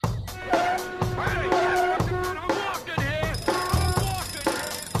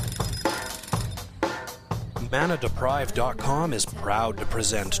ManaDeprived.com is proud to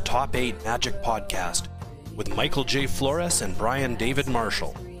present Top 8 Magic Podcast with Michael J. Flores and Brian David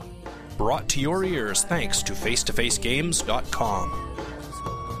Marshall. Brought to your ears thanks to FacetoFaceGames.com.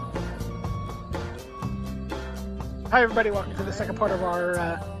 Hi, everybody. Welcome to the second part of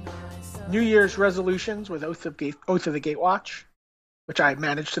our New Year's resolutions with Oath of the Gatewatch, which I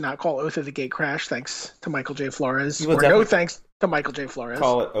managed to not call Oath of the Gate Crash, thanks to Michael J. Flores. Or no thanks to Michael J. Flores.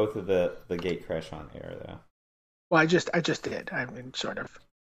 Call it Oath of the Gate Crash on air, though. Well, I just did. I mean, sort of,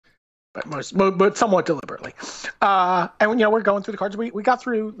 but somewhat deliberately. And we're going through the cards. We got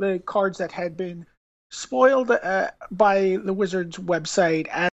through the cards that had been spoiled by the Wizards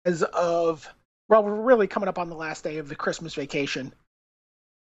website as of. Well, we're really coming up on the last day of the Christmas vacation,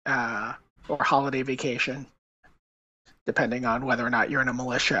 or holiday vacation, depending on whether or not you're in a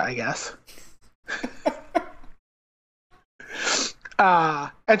militia, I guess.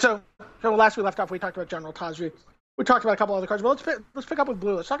 And so last we left off, we talked about General Tazri. We talked about a couple other cards, but let's pick up with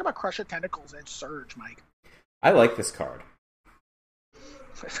blue. Let's talk about Crush of Tentacles and Surge, Mike. I like this card.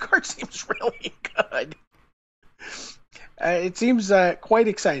 This card seems really good. It seems quite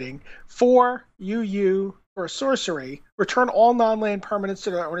exciting. 4 UU for a sorcery. Return all non-land permanents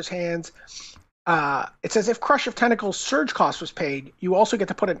to their owner's hands. It says if Crush of Tentacles Surge cost was paid, you also get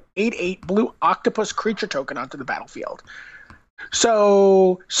to put an 8/8 blue octopus creature token onto the battlefield.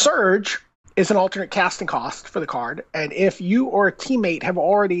 So Surge is an alternate casting cost for the card, and if you or a teammate have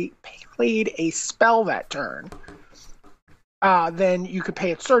already played a spell that turn, then you could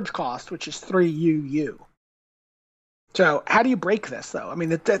pay its Surge cost, which is 3 UU. So how do you break this, though? I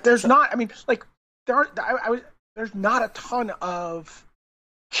mean, there's not. I mean, like there's not a ton of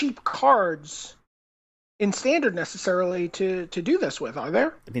cheap cards in Standard necessarily to do this with, are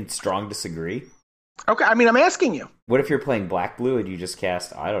there? I mean, strong disagree. Okay, I mean, I'm asking you. What if you're playing black-blue and you just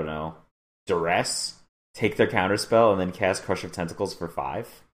cast, I don't know, Duress, take their counterspell, and then cast Crush of Tentacles for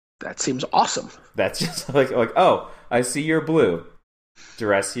 5? That seems awesome. That's just like oh, I see you're blue.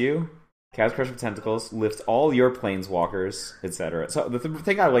 Duress you. Cast Crush of Tentacles, lift all your planeswalkers, etc. So the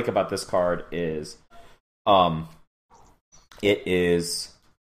thing I like about this card is, it is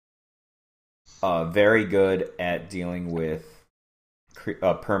very good at dealing with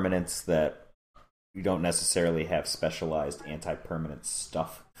permanents that you don't necessarily have specialized anti-permanent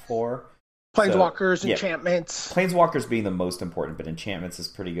stuff for. Planeswalkers, enchantments. Planeswalkers being the most important, but enchantments is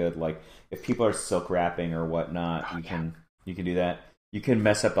pretty good. Like if people are silk wrapping or whatnot, you can do that. You can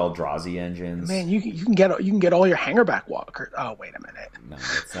mess up Eldrazi engines. Man, you can get all your Hangerback Walker. Oh, wait a minute. No,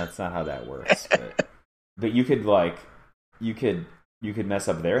 that's not how that works. But you could mess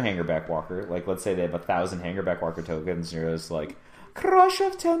up their Hangerback Walker. Like let's say they have 1,000 Hangerback Walker tokens, and you're just like Crush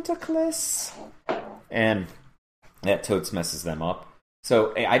of Tentacles, and that totes messes them up.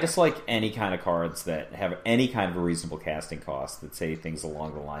 So I just like any kind of cards that have any kind of a reasonable casting cost that say things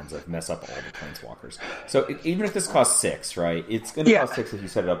along the lines of mess up all the planeswalkers. So even if this costs 6, right? It's going to cost 6 if you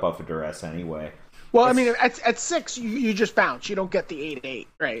set it up off of Duress anyway. Well, I mean, at 6, you just bounce. You don't get the 8/8,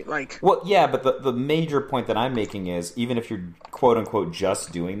 right? Like, well, yeah, but the major point that I'm making is even if you're quote unquote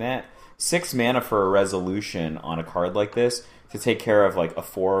just doing that, 6 mana for a resolution on a card like this to take care of like a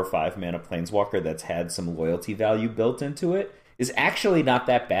 4 or 5 mana planeswalker that's had some loyalty value built into it is actually not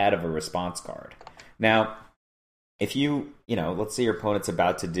that bad of a response card. Now, if let's say your opponent's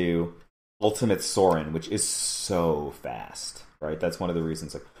about to do Ultimate Sorin, which is so fast, right? That's one of the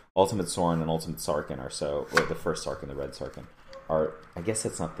reasons like Ultimate Sorin and Ultimate Sarkhan are so, or the first Sarkhan, the red Sarkhan, are, I guess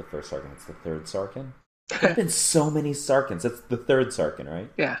that's not the first Sarkhan, it's the third Sarkhan. There have been so many Sarkhans. That's the third Sarkhan, right?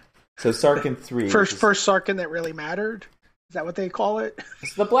 Yeah. So Sarkhan 3. First Sarkhan that really mattered? Is that what they call it?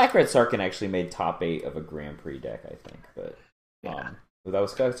 So the black-red Sarkhan actually made top 8 of a Grand Prix deck, I think, but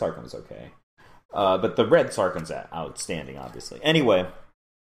Sarkhan was okay. But the red Sarkhan's outstanding, obviously. Anyway,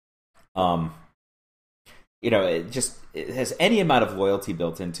 it has any amount of loyalty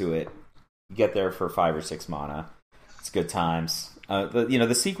built into it. You get there for 5 or 6 mana. It's good times. The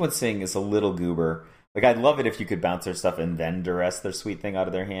sequencing is a little goober. Like, I'd love it if you could bounce their stuff and then duress their sweet thing out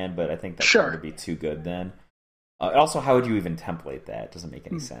of their hand, but I think that's going to be too good then. Also, how would you even template that? It doesn't make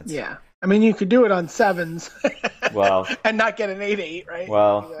any sense. Yeah. I mean, you could do it on 7s. Well, and not get an 8/8, right?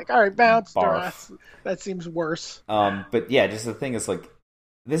 Well, you're like, all right, bounce, duress. That seems worse. But yeah, just the thing is, like,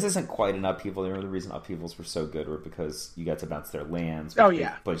 this isn't quite an upheaval. The reason upheavals were so good were because you got to bounce their lands.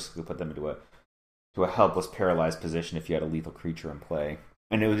 Basically put them into a helpless, paralyzed position if you had a lethal creature in play.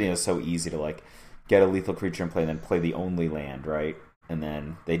 And it was so easy to, like, get a lethal creature in play and then play the only land, right? And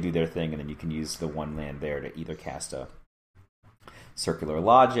then they do their thing, and then you can use the one land there to either cast a Circular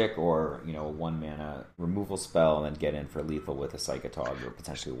Logic or, a 1 mana removal spell and then get in for lethal with a Psychotog or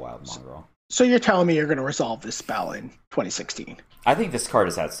potentially a Wild Mongrel. So you're telling me you're going to resolve this spell in 2016? I think this card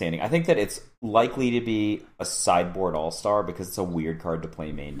is outstanding. I think that it's likely to be a sideboard all-star because it's a weird card to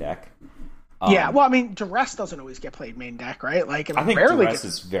play main deck. Yeah, well, I mean, Duress doesn't always get played main deck, right? Like, I think Duress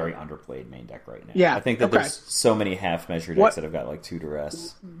is very underplayed main deck right now. Yeah, I think that there's so many half-measure decks that have got like 2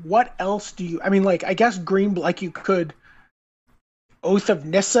 Duress. What else do you... I mean, like, I guess green... Like, you could Oath of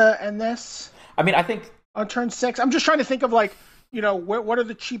Nissa in this. I mean, I think... On turn 6. I'm just trying to think of, like, you know, what are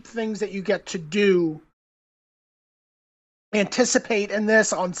the cheap things that you get to do? Anticipate in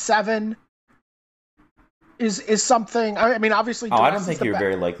this on 7 is something. I mean, obviously. I don't think you're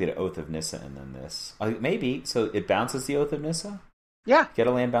very likely to Oath of Nissa and then this. Maybe. So it bounces the Oath of Nissa? Yeah. Get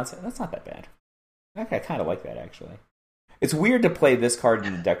a land bounce. That's not that bad. I kind of like that, actually. It's weird to play this card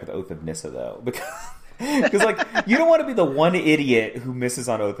in the deck with Oath of Nissa, though, because like, you don't want to be the one idiot who misses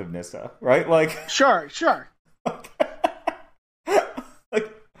on Oath of Nissa, right? Like, sure.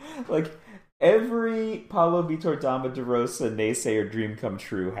 like every Paulo Vitor Dama de Rosa naysayer dream come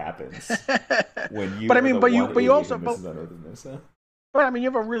true happens when you. But I mean, but you also misses on Oath of Nissa. But I mean,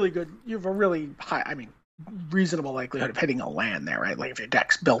 you have a really high. I mean, reasonable likelihood of hitting a land there, right? Like if your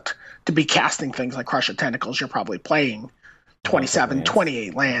deck's built to be casting things like Crush of Tentacles, you're probably playing 27,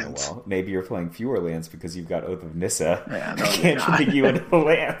 28 lands. Well, maybe you're playing fewer lands because you've got Oath of Nissa. Yeah, no, can't dig you into the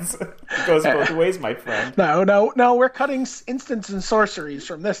lands. It goes both ways, my friend. No, we're cutting instants and sorceries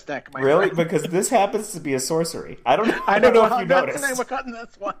from this deck, my really? friend. Because this happens to be a sorcery. I don't know if you noticed. That's the name we're cutting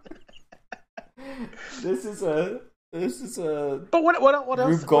this one. This is a But what else?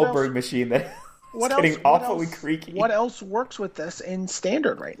 Rube Goldberg machine that is getting awfully creaky. What else works with this in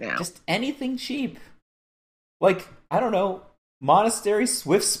Standard right now? Just anything cheap. Like, I don't know, Monastery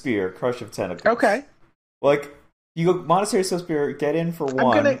Swift Spear, Crush of Tentacles. Okay. Like, you go Monastery Swift Spear, get in for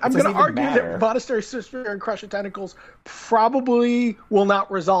one. I'm gonna argue that Monastery Swift Spear and Crush of Tentacles probably will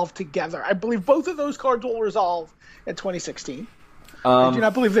not resolve together. I believe both of those cards will resolve in 2016. I do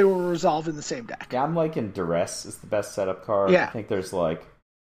not believe they will resolve in the same deck. Yeah, I'm liking Duress is the best setup card. Yeah. I think there's like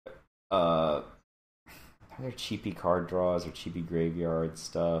are there cheapy card draws or cheapy graveyard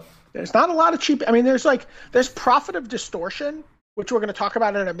stuff? There's not a lot of cheap. I mean, there's Prophet of Distortion, which we're going to talk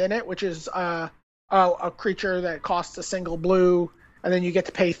about in a minute, which is a creature that costs a single blue, and then you get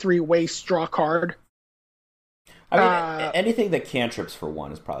to pay 3 waste, draw a card. I mean, anything that cantrips for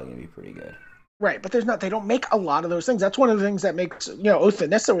 1 is probably going to be pretty good. Right, but they don't make a lot of those things. That's one of the things that makes, Oath of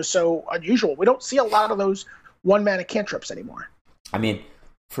Nissa was so unusual. We don't see a lot of those 1-mana cantrips anymore. I mean,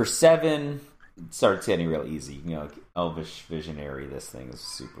 for 7, it starts getting real easy. Like Elvish Visionary, this thing is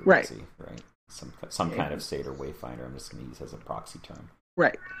super easy, right? Some kind of Seder Wayfinder I'm just going to use as a proxy term.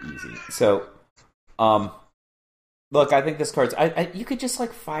 Right. Easy. So, look, I think this card's... you could just,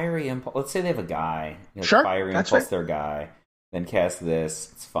 like, Fiery Impulse... Let's say they have a guy. Sure, Fiery Impulse their guy. Then cast this.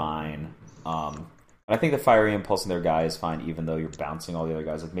 It's fine. And I think the Fiery Impulse in their guy is fine, even though you're bouncing all the other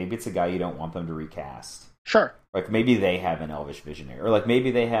guys. Like, maybe it's a guy you don't want them to recast. Sure. Like, maybe they have an Elvish Visionary. Or, like,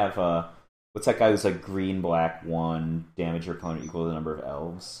 maybe they have... what's that guy who's, like, green, black, 1, damage your opponent equal to the number of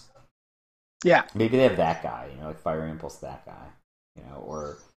elves? Yeah. Maybe they have that guy, like Fiery Impulse, that guy.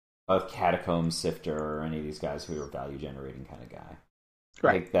 Or a Catacomb Sifter, or any of these guys who are value-generating kind of guy.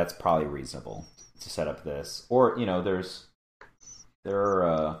 Right. I think that's probably reasonable to set up this. Or, there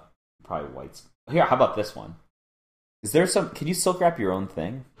are probably whites. Here, how about this one? Is there some... Can you silk wrap your own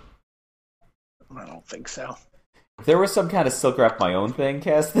thing? I don't think so. If there was some kind of silk wrap my own thing,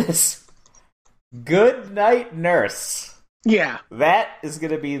 cast this. Good Night Nurse. Yeah. That is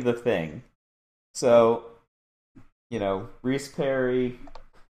going to be the thing. So, Reese Perry,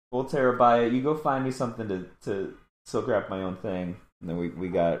 Volterra Baya, you go find me something to silk wrap my own thing, and then we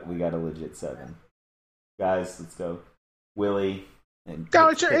got a legit 7. Guys, let's go. Willie.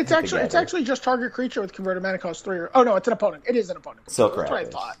 It's actually just target creature with converted mana cost 3. No, it's an opponent. It is an opponent. Silk wrap. That's what I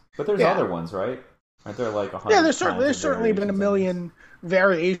thought. But there's other ones, right? Aren't there like 100? Yeah, there's certainly been a million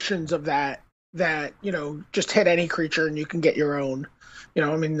variations of that, just hit any creature and you can get your own.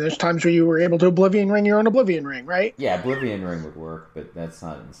 There's times where you were able to Oblivion Ring your own Oblivion Ring, right? Yeah, Oblivion Ring would work, but that's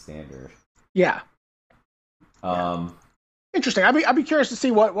not in Standard. Yeah. Interesting. I'd be curious to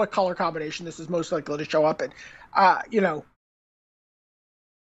see what color combination this is most likely to show up in.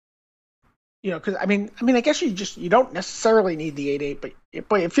 Because I guess you don't necessarily need the 8/8,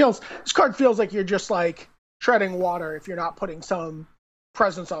 but this card feels like you're just like treading water if you're not putting some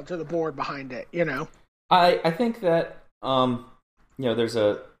presence onto the board behind it. I think that there's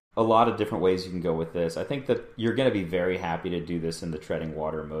a lot of different ways you can go with this. I think that you're going to be very happy to do this in the treading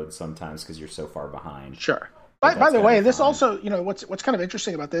water mode sometimes because you're so far behind. Sure. By the way, this also, what's kind of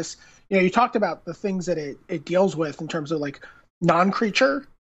interesting about this, you talked about the things that it deals with in terms of like non-creature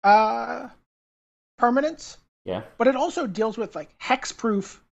permanents. Yeah. But it also deals with like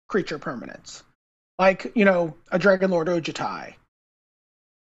hexproof creature permanents. Like, a Dragonlord Ojutai.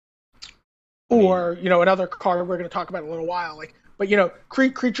 Or, another card we're going to talk about in a little while. But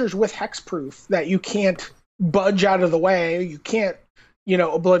creatures with hexproof that you can't budge out of the way. You can't,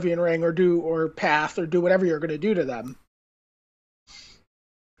 Oblivion Ring or Path or do whatever you're going to do to them.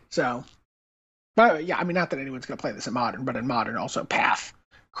 So, but yeah, I mean, not that anyone's going to play this in Modern, but in Modern also Path,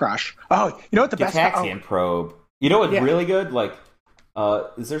 Crush. Oh, you know what the best? Gitaxian Probe. You know what's really good? Like,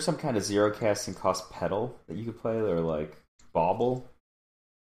 is there some kind of zero casting cost pedal that you could play, or like Bauble?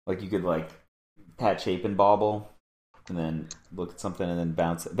 Like you could like patch shape and Bauble, and then look at something and then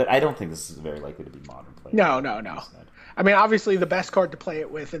bounce it. But I don't think this is very likely to be Modern play. No. I mean, obviously, the best card to play it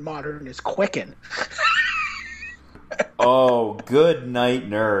with in Modern is Quicken. Oh, good night,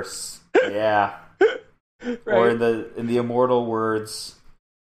 nurse. Yeah. Right. Or in the immortal words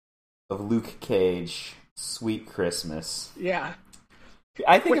of Luke Cage, "Sweet Christmas." Yeah.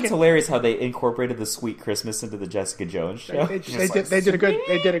 I think it's hilarious how they incorporated the "Sweet Christmas" into the Jessica Jones show. They did a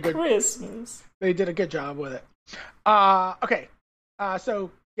good Christmas. They did a good job with it. Okay. So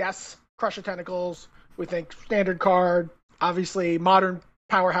yes, Crush of Tentacles. We think standard card. Obviously, Modern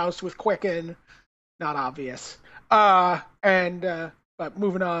powerhouse with Quicken. Not obvious. But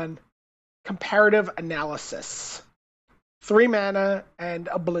moving on. Comparative Analysis. 3 mana and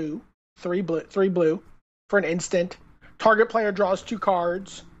a blue. 3 blue for an instant. Target player draws 2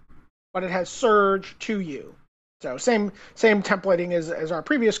 cards, but it has Surge to you. So same templating as our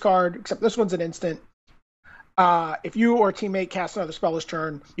previous card, except this one's an instant. If you or a teammate casts another spell this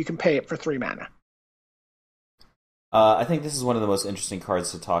turn, you can pay it for 3 mana. I think this is one of the most interesting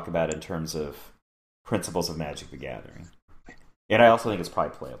cards to talk about in terms of principles of Magic the Gathering. And I also think it's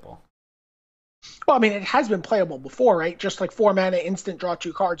probably playable. Well, I mean, it has been playable before, right? Just like 4 mana instant draw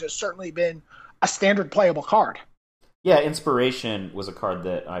 2 cards has certainly been a standard playable card. Yeah, Inspiration was a card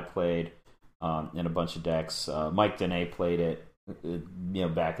that I played in a bunch of decks. Mike Dene played it,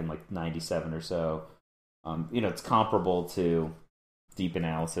 back in like 97 or so. It's comparable to Deep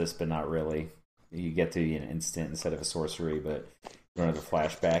Analysis, but not really. You get to be an instant instead of a sorcery, but you don't have a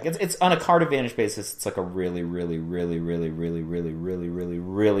flashback. It's on a card advantage basis. It's like a really, really, really, really, really, really, really, really,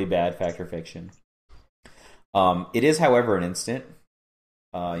 really bad Fact or Fiction. It is, however, an instant.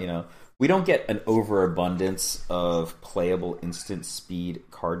 We don't get an overabundance of playable instant speed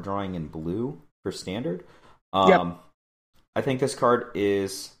card drawing in blue for standard. Yep. I think this card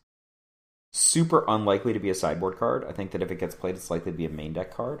is super unlikely to be a sideboard card. I think that if it gets played, it's likely to be a main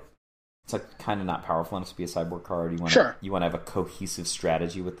deck card. It's like kind of not powerful enough to be a sideboard card. You want to have a cohesive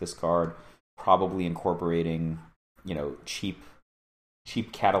strategy with this card, probably incorporating, cheap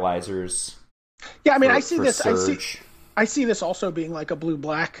catalyzers. Yeah, I mean, I see this. I see this also being like a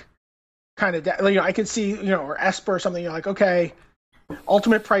blue-black kind of deck. I could see, or Esper or something. You're like, okay,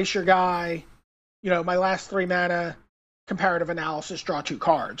 ultimate price your guy. My last 3 mana. Comparative Analysis, draw 2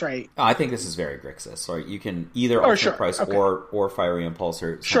 cards, right? I think this is very Grixis. Or you can either Ultimate Price or Fiery Impulse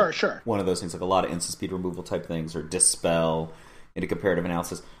or one of those things, like a lot of instant speed removal type things, or Dispel into Comparative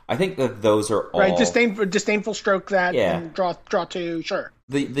Analysis. I think that those are all right. Disdainful Stroke that and draw 2. Sure.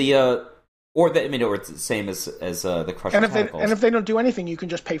 Or it's the same as the Crush of Tentacles. And if they don't do anything, you can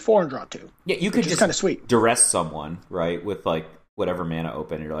just pay 4 and draw 2. Yeah, you could just kind of sweet. Duress someone, right, with like whatever mana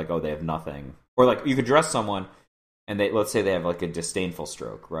open, and you're like, oh, they have nothing. Or like you could Duress someone. And let's say they have like a Disdainful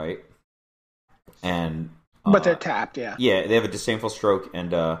Stroke, right? And but they're tapped, yeah. Yeah, they have a Disdainful Stroke and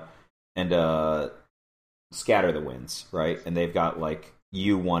Scatter the Winds, right? And they've got like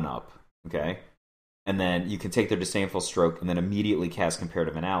you 1 up, okay? And then you can take their Disdainful Stroke and then immediately cast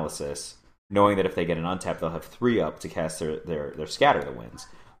Comparative Analysis, knowing that if they get an untap, they'll have 3 up to cast their Scatter the Winds.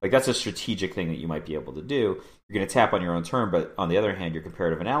 Like that's a strategic thing that you might be able to do. You're going to tap on your own turn, but on the other hand, your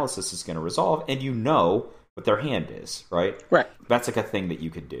Comparative Analysis is going to resolve, and what their hand is, right? Right. That's like a thing that you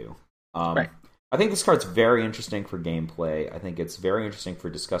could do. Right. I think this card's very interesting for gameplay. I think it's very interesting for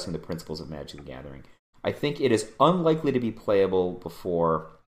discussing the principles of Magic the Gathering. I think it is unlikely to be playable before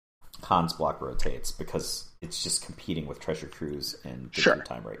Khan's Block rotates, because it's just competing with Treasure Cruise and Picture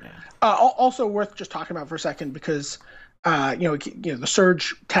Time right now. Also worth just talking about for a second, because the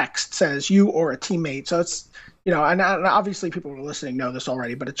Surge text says you or a teammate, so it's and obviously people who are listening know this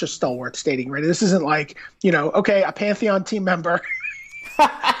already, but it's just still worth stating, right? This isn't like, okay, a Pantheon team member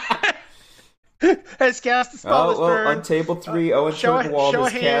has cast a spell this turn. On table 3, Owen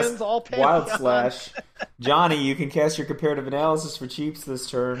Turtenwald has cast Wild Slash. Johnny, you can cast your Comparative Analysis for cheaps this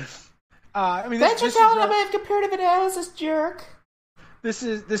turn. Thanks for telling him I have Comparative Analysis, jerk. This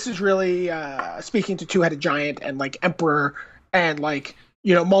is really speaking to Two-Headed Giant and like Emperor and like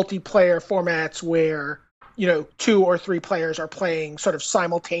multiplayer formats where, 2 or 3 players are playing sort of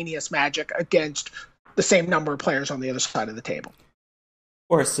simultaneous Magic against the same number of players on the other side of the table.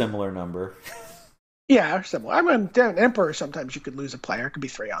 Or a similar number. Yeah, similar. I mean, Emperor, sometimes you could lose a player. It could be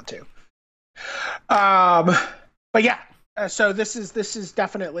 3-on-2. But yeah, so this is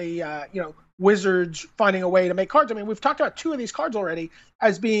definitely, Wizards finding a way to make cards. I mean, we've talked about 2 of these cards already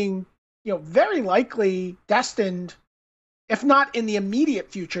as being, very likely destined, if not in the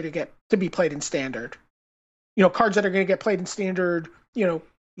immediate future, to be played in Standard. Cards that are going to get played in Standard,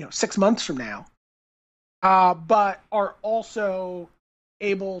 6 months from now, but are also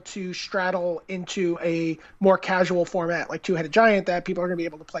able to straddle into a more casual format like Two-Headed Giant that people are going to be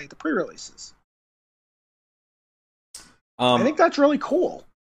able to play at the pre-releases. I think that's really cool.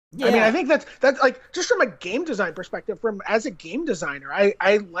 Yeah. I mean, I think that's like, just from a game design perspective, as a game designer,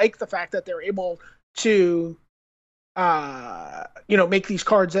 I like the fact that they're able to, make these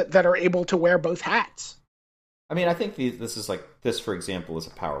cards that are able to wear both hats. I mean, I think this, for example, is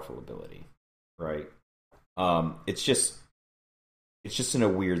a powerful ability, right? It's just in a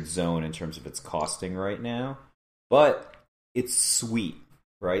weird zone in terms of its costing right now, but it's sweet,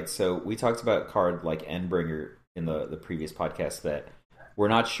 right? So we talked about a card like Endbringer in the previous podcast that we're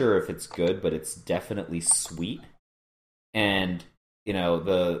not sure if it's good, but it's definitely sweet. And,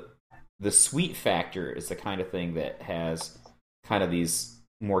 the sweet factor is the kind of thing that has kind of these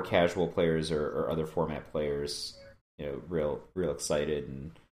more casual players or other format players, real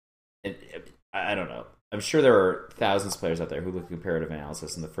excited. And I don't know. I'm sure there are thousands of players out there who look at comparative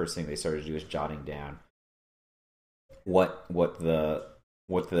analysis, and the first thing they started to do is jotting down what the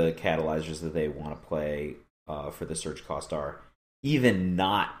catalyzers that they want to play for the surge cost are, even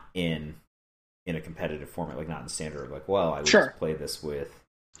not in a competitive format, like not in Standard. Like, well, I would just play this with,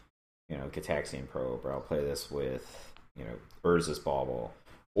 Gitaxian Probe, or I'll play this with, Urza's Bauble,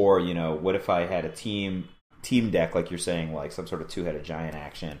 or what if I had a team deck, like you're saying, like some sort of Two-Headed Giant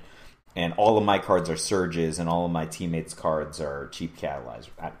action, and all of my cards are surges, and all of my teammates' cards are cheap catalyzers.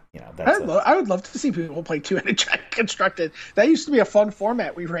 I would love to see people play Two-Headed Giant Constructed. That used to be a fun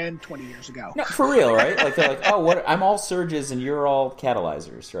format we ran 20 years ago. No, for real, right? Like they're like, oh, I'm all surges and you're all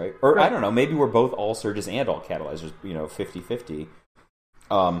catalyzers, right? Or right. I don't know, maybe we're both all surges and all catalyzers, 50-50.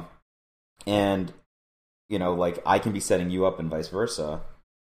 And like I can be setting you up and vice versa.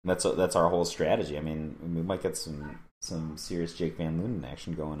 And that's our whole strategy. I mean, we might get some serious Jake Van Lunen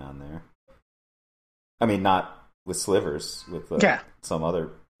action going on there. I mean, not with Slivers, with some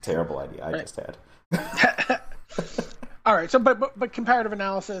other terrible idea I just had. All right, so but comparative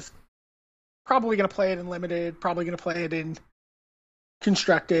analysis, probably going to play it in Limited, probably going to play it in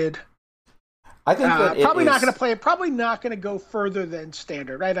Constructed. I think that probably not going to play it. Probably not going to go further than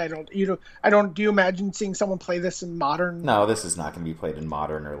Standard, right? Do you imagine seeing someone play this in Modern? No, this is not going to be played in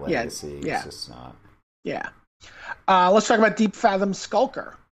Modern or Legacy. Yeah. It's just not. Yeah. Let's talk about Deep Fathom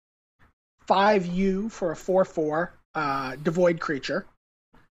Skulker. 5U for a 4/4 devoid creature.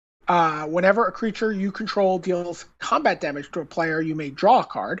 Whenever a creature you control deals combat damage to a player, you may draw a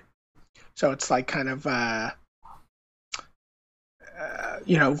card. So it's like kind of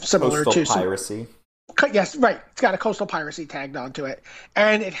similar Coastal to Piracy. Yes, right. It's got a Coastal Piracy tagged onto it,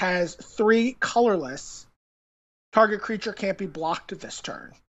 and it has 3 colorless. Target creature can't be blocked this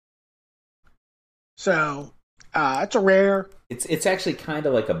turn. So it's a rare. It's actually kind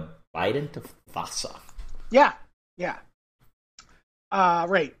of like a Bident of Thassa. Yeah.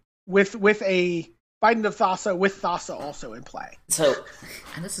 Right. With a Bident of Thassa with Thassa also in play. So,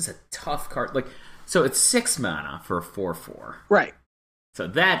 and this is a tough card. So it's 6 mana for a 4/4. Right. So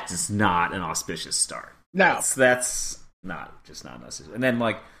that is not an auspicious start. No. That's not necessary. And then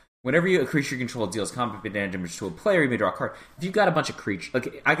whenever a creature you control deals combat damage to a player, you may draw a card. If you've got a bunch of creatures,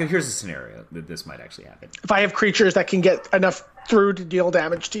 here's a scenario that this might actually happen. If I have creatures that can get enough through to deal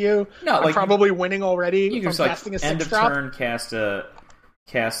damage to you, I'm probably winning already. You can casting a 6-drop. End of turn,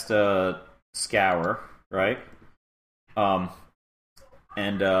 cast a Scour, right? And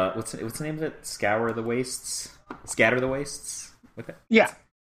what's the name of it? Scour the Wastes? Scatter the Wastes? With it? Yeah.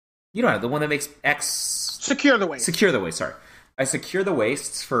 You don't know, the one that makes X... Secure the Wastes. Secure the Wastes, sorry. I secure the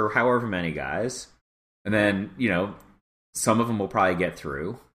Wastes for however many guys, and then, some of them will probably get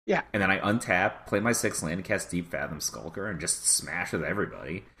through. Yeah. And then I untap, play my 6 land, and cast Deep Fathom Skulker, and just smash with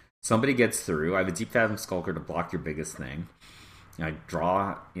everybody. Somebody gets through, I have a Deep Fathom Skulker to block your biggest thing. And I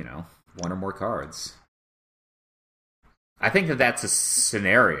draw, 1 or more cards. I think that's a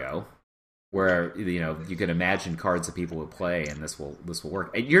scenario where, you can imagine cards that people would play, and this will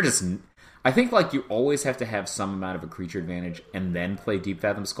work. And I think you always have to have some amount of a creature advantage and then play Deep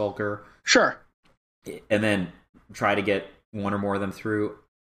Fathom Skulker. Sure. And then try to get one or more of them through.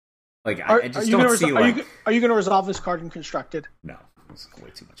 Like, I just don't see, like... Are you going to resolve this card in Constructed? No. It's way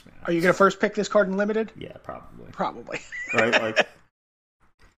too much mana. Are you going to first pick this card in Limited? Yeah, probably. Probably. Right?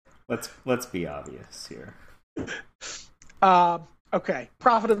 Like, let's be obvious here. Okay.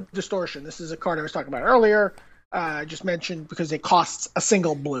 Prophet of Distortion. This is a card I was talking about earlier. I just mentioned because it costs a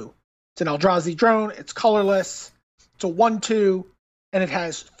single blue. It's an Eldrazi drone. It's colorless. It's a 1/2. And it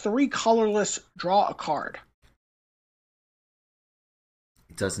has 3 colorless draw a card.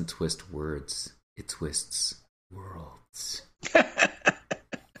 It doesn't twist words. It twists worlds.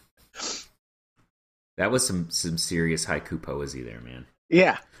 That was some serious haiku poesy there, man.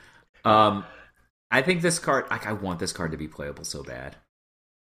 Yeah. I think this card... I want this card to be playable so bad.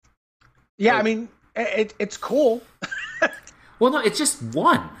 Yeah, I mean, it's cool. Well, no, it's just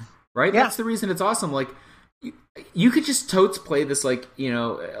one, right? Yeah. That's the reason it's awesome. Like, you could just totes play this, like, you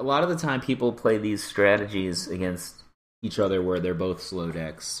know, a lot of the time people play these strategies against each other where they're both slow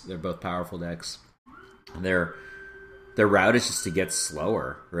decks, they're both powerful decks. Their route is just to get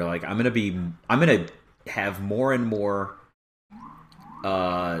slower. Or like, I'm gonna have more and more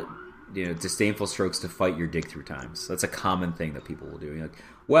disdainful strokes to fight your dig through times. That's a common thing that people will do. You're like,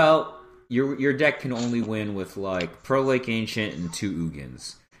 well, your deck can only win with like Pro Lake Ancient and 2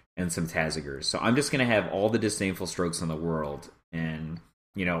 Ugins and some Tazigurs. So I'm just gonna have all the disdainful strokes in the world and,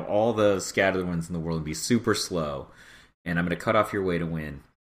 you know, all the scattered ones in the world and be super slow. And I'm gonna cut off your way to win.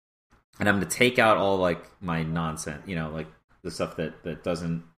 And I'm gonna take out all like my nonsense, you know, like the stuff that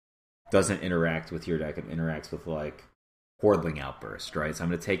doesn't interact with your deck and interacts with like Hordling Outburst, right? So I'm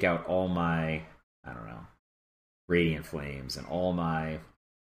gonna take out all my, I don't know, Radiant Flames and all my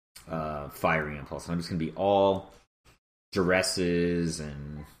Fiery Impulse. And I'm just gonna be all Duresses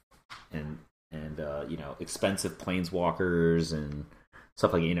and you know, expensive Planeswalkers and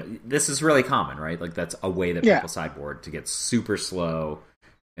stuff like, you know, this is really common, right? Like that's a way that people sideboard to get super slow.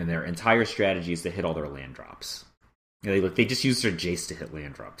 And their entire strategy is to hit all their land drops. You know, they just use their Jace to hit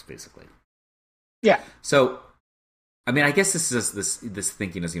land drops, basically. Yeah. So, I mean, I guess this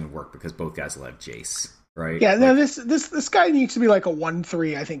thinking doesn't even work because both guys will have Jace, right? Yeah. Like, No, this guy needs to be like a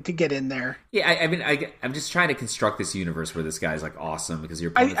 1/3, I think, to get in there. Yeah. I mean, I'm just trying to construct this universe where this guy's like awesome because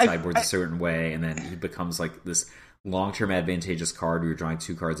your opponent sideboards a certain way, and then he becomes like this long-term advantageous card where you're drawing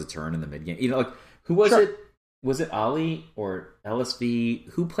 2 cards a turn in the mid game. You know, like who was it? Was it Ali or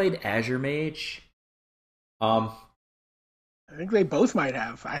LSV who played Azure Mage? I think they both might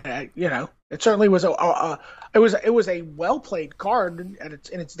have. You know, it certainly was it was a well played card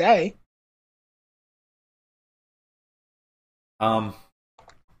in its day. Like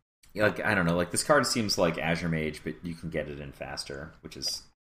I don't know, like this card seems like Azure Mage, but you can get it in faster, which is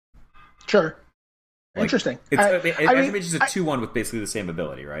sure like, interesting. Azure Mage is a 2/1 with basically the same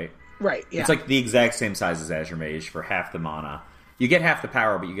ability, right? Right, yeah. It's like the exact same size as Azure Mage for half the mana. You get half the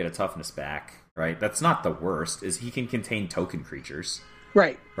power, but you get a toughness back, right? That's not the worst, is he can contain token creatures.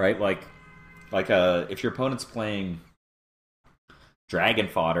 Right. Right? Like if your opponent's playing Dragon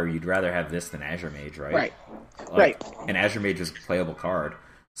Fodder, you'd rather have this than Azure Mage, right? Right. Like, and Azure Mage is a playable card.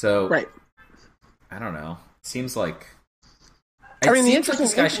 So, right. I don't know. It seems like... I mean, the interesting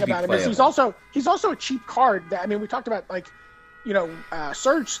thing about him is he's also a cheap card. I mean, we talked about, like, you know,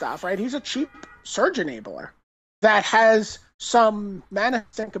 Surge stuff, right? He's a cheap Surge enabler that has some mana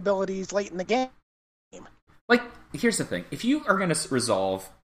sink abilities late in the game. Like, here's the thing. If you are going to resolve,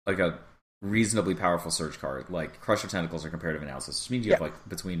 like, a reasonably powerful Surge card, like Crush of Tentacles or Comparative Analysis, which means you have, like,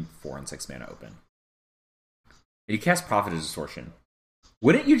 between 4 and 6 mana open, and you cast Prophet of Distortion,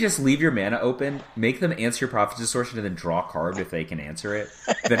 wouldn't you just leave your mana open, make them answer your Prophet of Distortion, and then draw a card if they can answer it,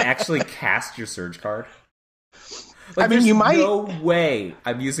 then actually cast your Surge card? Like, I mean, you might. No way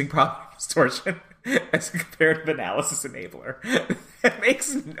I'm using Prophet of Distortion as a comparative analysis enabler. That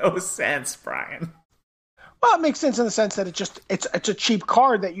makes no sense, Brian. Well, it makes sense in the sense that it's a cheap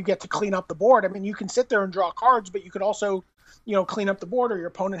card that you get to clean up the board. I mean, you can sit there and draw cards, but you could also, you know, clean up the board, or your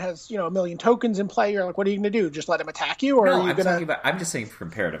opponent has, you know, a million tokens in play. You're like, what are you going to do? Just let him attack you, or no, are you going to? I'm just saying for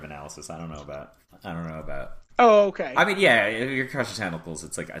comparative analysis. I don't know about. Oh, okay. I mean, yeah, if you're Crush of Tentacles,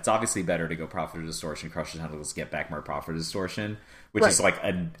 it's obviously better to go Prophet of Distortion, Crush of Tentacles, get back more Prophet of Distortion, which is like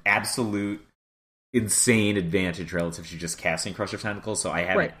an absolute insane advantage relative to just casting Crush of Tentacles. So I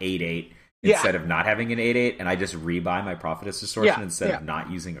have an 8/8 instead of not having an 8/8, and I just rebuy my Prophet of Distortion instead of not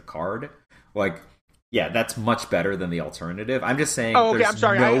using a card. Like, yeah, that's much better than the alternative. I'm just saying. Oh, okay. I'm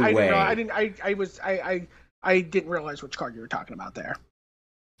sorry. No way. I didn't realize which card you were talking about there.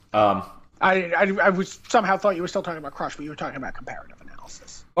 I was somehow thought you were still talking about Crush, but you were talking about comparative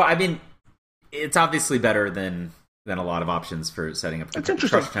analysis. Well, I mean, it's obviously better than a lot of options for setting up Crush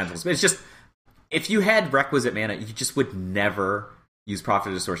of Tentacles. But it's just, if you had requisite mana, you just would never use Prophet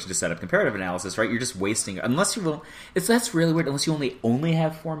of Distortion to set up comparative analysis, right? You're just wasting, unless you will. That's really weird. Unless you only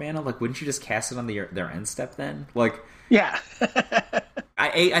have 4 mana, like, wouldn't you just cast it on their end step then? Like, yeah.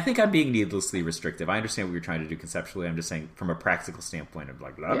 I think I'm being needlessly restrictive. I understand what you're trying to do conceptually. I'm just saying from a practical standpoint of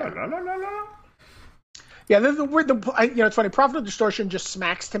like, la, yeah. la, la, la, la. Yeah, it's funny. Prophet of Distortion just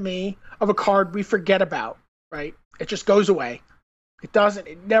smacks to me of a card we forget about, right? It just goes away.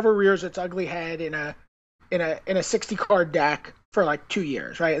 It never rears its ugly head in a 60 card deck for like 2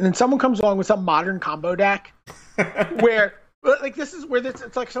 years, right? And then someone comes along with some modern combo deck where like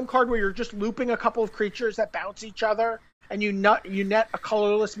it's like some card where you're just looping a couple of creatures that bounce each other, and you net a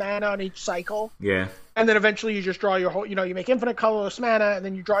colorless mana on each cycle. Yeah. And then eventually you just draw your whole, you make infinite colorless mana, and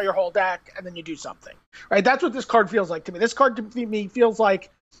then you draw your whole deck, and then you do something, right? That's what this card feels like to me. This card to me feels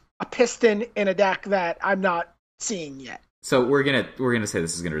like a piston in a deck that I'm not seeing yet. So we're gonna say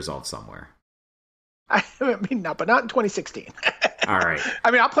this is gonna resolve somewhere. I mean, no, but not in 2016. All right.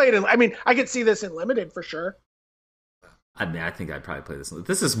 I mean, I'll play it. I could see this in limited for sure. I think I'd probably play this.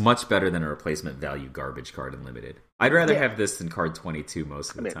 This is much better than a replacement value garbage card in limited. I'd rather have this than card 22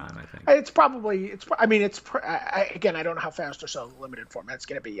 most of the time, I think. Again, I don't know how fast or so the limited format's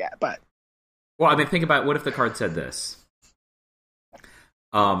going to be yet, but. Well, I mean, think about what if the card said this.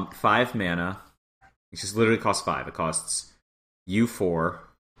 5 mana. It just literally costs 5. It costs you 4.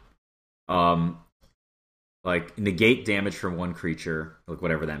 Like, negate damage from one creature, like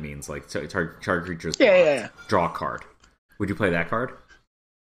whatever that means. Like, target creatures draw a card. Would you play that card?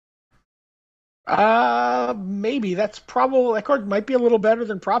 Maybe. That card might be a little better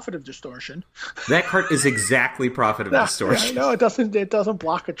than Prophet of Distortion. That card is exactly Prophet of Distortion. No, it doesn't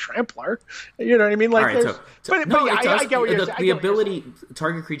block a Trampler. You know what I mean? Like, right, I get what you're saying. The ability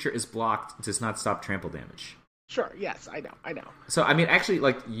target creature is blocked does not stop trample damage. Sure. Yes, I know. So I mean, actually,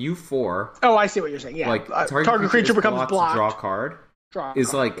 like U4. Oh, I see what you're saying. Yeah, like target creature becomes blocked. Draw a card.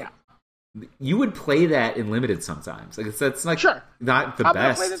 You would play that in limited sometimes. Like that's like not the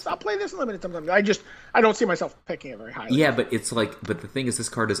best. I'll play this in limited sometimes. I don't see myself picking it very highly. Yeah, but the thing is, this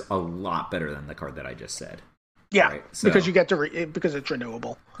card is a lot better than the card that I just said. Yeah, right? Because you get to because it's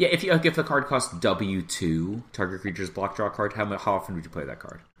renewable. Yeah, if the card costs W2, target creatures block draw card. How often would you play that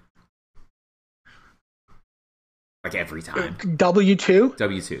card? Like every time. W2?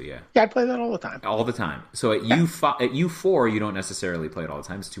 W2, yeah. Yeah, I play that all the time. All the time. So at U4, you don't necessarily play it all the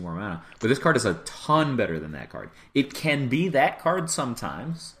time. It's 2 more mana. But this card is a ton better than that card. It can be that card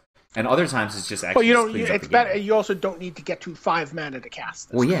sometimes, and other times it's just actually. Well, it's better. You also don't need to get to 5 mana to cast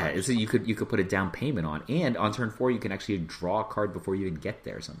this. Well, yeah, so you could put a down payment on, and on turn 4 you can actually draw a card before you even get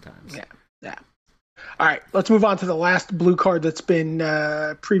there sometimes. Yeah. All right, let's move on to the last blue card that's been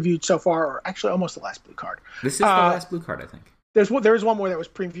previewed so far, or actually almost the last blue card. This is the last blue card, I think. There is one more that was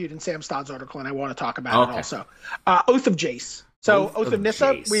previewed in Sam Stodd's article, and I want to talk about it also. Oath of Jace. So Oath of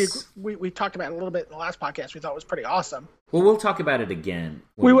Nissa, we talked about it a little bit in the last podcast. We thought it was pretty awesome. Well, we'll talk about it again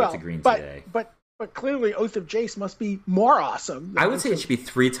when we get to green today. But clearly Oath of Jace must be more awesome. I would say it should be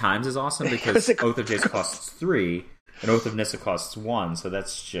 3 times as awesome because Oath of Jace costs 3, and Oath of Nissa costs 1, so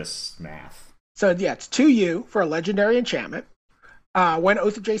that's just math. So, yeah, it's 2U for a legendary enchantment. When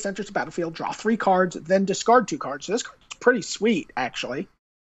Oath of Jace enters the battlefield, draw 3 cards, then discard 2 cards. So this card's pretty sweet, actually.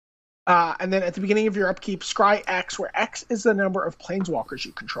 And then at the beginning of your upkeep, scry X, where X is the number of planeswalkers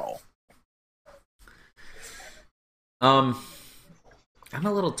you control. I'm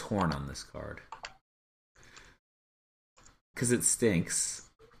a little torn on this card. Because it stinks.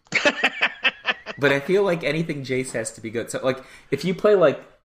 But I feel like anything Jace has to be good. So, like, if you play, like,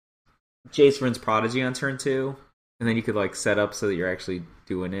 Jace Vryn's Prodigy on turn 2, and then you could like set up so that you're actually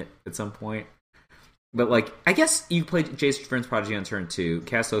doing it at some point. But like, I guess you play Jace Vryn's Prodigy on turn 2,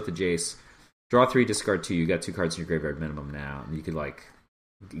 cast Oath of Jace, draw 3, discard 2. You got 2 cards in your graveyard minimum now, and you could like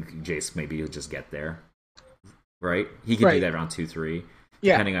Jace maybe you'll just get there, right? He could do that around 2-3,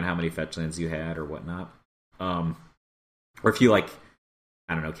 depending on how many fetch lands you had or whatnot. Or if you like,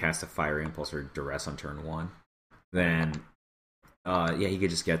 I don't know, cast a Fiery Impulse or Duress on turn 1, then. He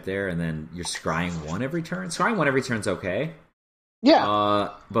could just get there, and then you're scrying 1 every turn. Scrying 1 every turn's okay. Yeah.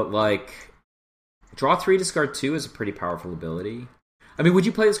 But like, draw 3, discard 2 is a pretty powerful ability. I mean, would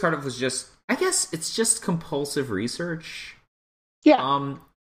you play this card if it was just? I guess it's just compulsive research. Yeah.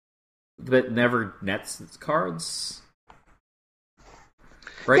 But never nets cards.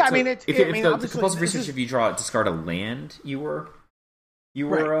 Right. Yeah, so I mean, the compulsive research, if you discard a land, you were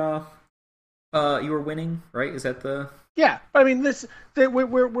winning, right? Is that the? Yeah, I mean,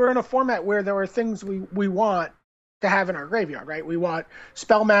 we're in a format where there are things we want to have in our graveyard, right? We want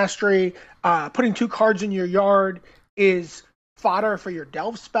spell mastery. Putting 2 cards in your yard is fodder for your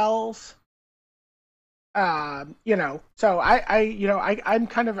delve spells. So I'm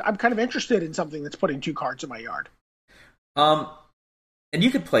kind of interested in something that's putting 2 cards in my yard. And you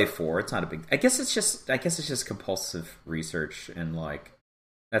could play 4. It's not a big. I guess it's just compulsive research, and like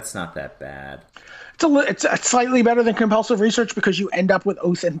that's not that bad. It's slightly better than compulsive research because you end up with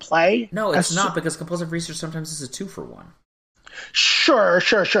Oath in play. No, it's not, because compulsive research sometimes is a 2-for-1. Sure.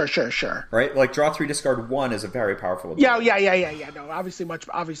 Right, like draw 3, discard 1 is a very powerful ability. Yeah. No, obviously much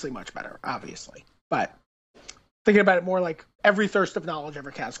better. Obviously, but thinking about it more like every Thirst of Knowledge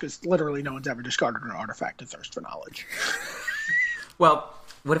ever cast, because literally no one's ever discarded an artifact to Thirst for Knowledge. Well,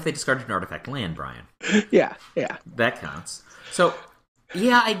 what if they discarded an artifact land, Brian? Yeah. That counts. So,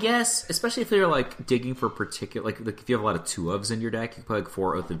 yeah, I guess, especially if you're like digging for particular, like if you have a lot of 2-ofs in your deck, you can play like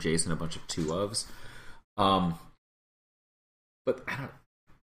 4 Oath of Jace and a bunch of 2-ofs. But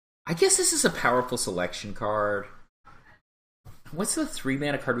I guess this is a powerful selection card. What's the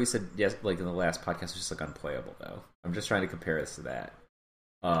 3-mana card we said yes, like in the last podcast was just like unplayable though? I'm just trying to compare this to that.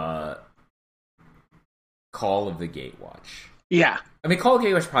 Call of the Gatewatch. Yeah. I mean, Call of the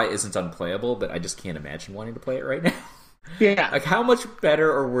Gatewatch probably isn't unplayable, but I just can't imagine wanting to play it right now. Yeah. Like, how much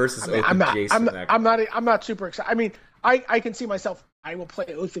better or worse is Oath of Jace? I'm not super excited. I mean, I can see myself. I will play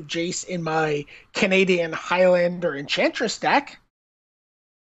Oath of Jace in my Canadian Highlander Enchantress deck.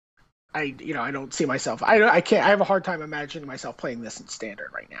 I don't see myself. I can't. I have a hard time imagining myself playing this in Standard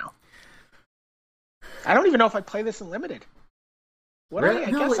right now. I don't even know if I'd play this in Limited.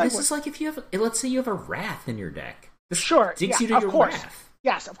 This is like if you have. Let's say you have a Wrath in your deck. This digs you to your Wrath.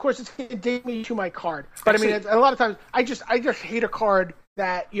 Yes, of course, it's going to dig me to my card. But actually, I mean, a lot of times, I just hate a card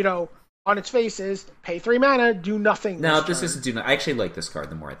that, on its face is pay 3 mana, do nothing. No, this isn't do nothing. I actually like this card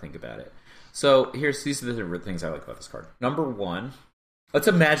the more I think about it. So these are the things I like about this card. Number 1, let's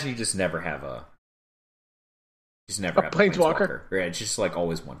imagine you just never have a Planeswalker. Right, it's just like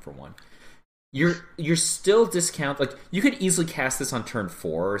always 1-for-1. You're still discount, like you could easily cast this on turn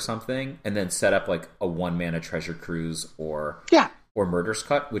 4 or something, and then set up like a 1-mana Treasure Cruise or Murder's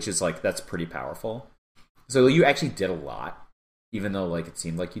Cut, which is like that's pretty powerful. So you actually did a lot, even though like it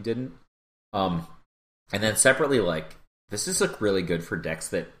seemed like you didn't. And then separately, like this is like really good for decks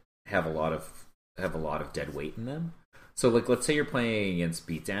that have a lot of dead weight in them. So like let's say you're playing against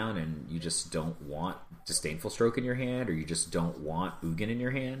Beatdown and you just don't want Disdainful Stroke in your hand, or you just don't want Ugin in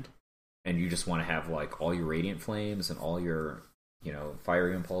your hand, and you just want to have like all your Radiant Flames and all your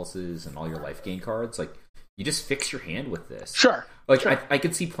Fiery Impulses and all your life gain cards, like you just fix your hand with this. Sure. Like I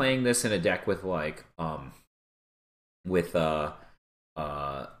could see playing this in a deck with like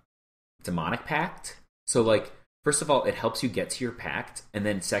Demonic Pact. So like first of all, it helps you get to your pact, and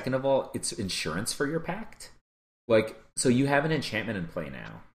then second of all, it's insurance for your pact. Like so you have an enchantment in play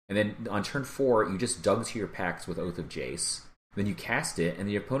now, and then on turn 4 you just dug to your pact with Oath of Jace. Then you cast it, and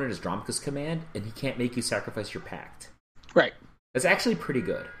the opponent has Dromka's Command, and he can't make you sacrifice your pact. Right. That's actually pretty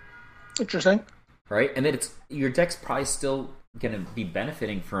good. Interesting. Right? And then your deck's probably still going to be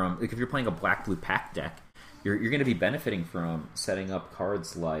benefiting from, like if you're playing a black-blue pact deck, you're going to be benefiting from setting up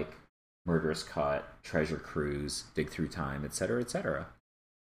cards like Murderous Cut, Treasure Cruise, Dig Through Time, etc., etc.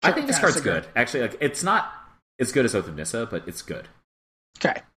 I think this card's good. Actually, like it's not as good as Oath of Nissa, but it's good.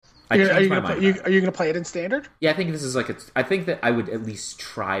 Okay. Are you going to play it in Standard? Yeah, I think this is like I think that I would at least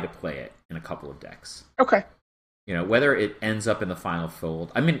try to play it in a couple of decks. Okay. Whether it ends up in the final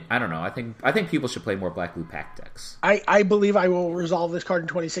fold. I mean, I don't know. I think people should play more Black-Blue Pact decks. I believe I will resolve this card in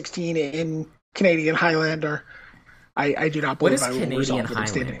 2016 in Canadian Highlander. I do not believe I will resolve it in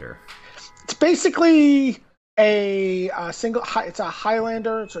Standard. It's basically a single. It's a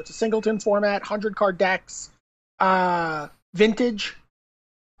Highlander, so it's a singleton format, 100-card decks, vintage,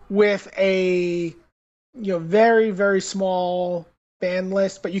 with a very, very small ban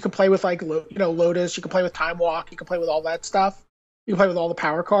list, but you can play with like Lotus, you can play with Time Walk, you can play with all that stuff. You can play with all the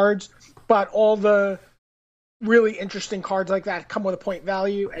power cards, but all the really interesting cards like that come with a point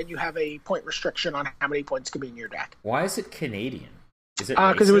value, and you have a point restriction on how many points can be in your deck. Why is it Canadian? Is it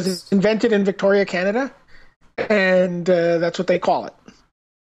because it was invented in Victoria, Canada, and that's what they call it.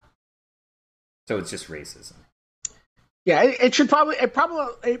 So it's just racism. Yeah,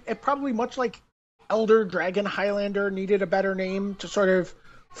 it probably much like Elder Dragon Highlander needed a better name to sort of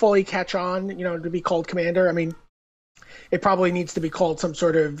fully catch on, to be called Commander. I mean, it probably needs to be called some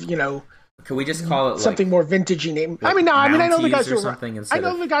sort of, Can we just call it something more vintagey name? Like I know the guys who run.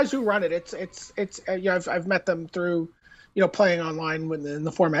 The guys who run it. It's I've met them through, playing online in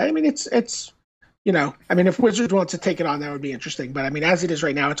the format. I mean, it's if Wizards wants to take it on, that would be interesting. But I mean, as it is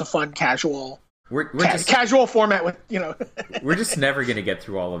right now, it's a fun, casual. We're just casual format with We're just never going to get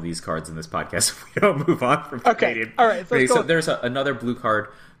through all of these cards in this podcast if we don't move on from Canadian. All right. So there's another blue card.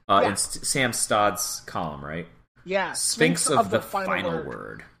 in Sam Stodd's column, right? Yeah. Sphinx of the Final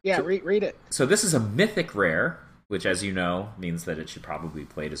Word. Yeah, so, read it. So this is a mythic rare, which, as you know, means that it should probably be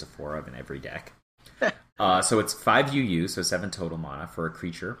played as a 4-of in every deck. So it's 5 UU, so 7 total mana for a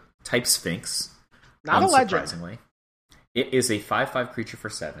creature. Type Sphinx. Not a legend. Unsurprisingly. It is a 5/5 creature for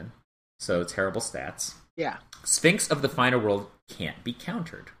 7, so terrible stats. Yeah. Sphinx of the Final World can't be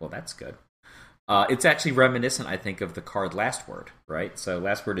countered. Well, that's good. It's actually reminiscent, I think, of the card Last Word, right? So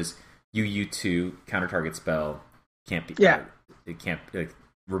Last Word is UU2, counter target spell, can't be... Yeah. It can't...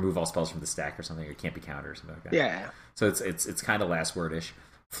 remove all spells from the stack or something, or it can't be countered or something like that. Yeah. So it's kind of Last Word-ish.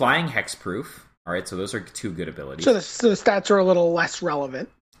 Flying Hexproof. All right, so those are 2 good abilities. So the stats are a little less relevant.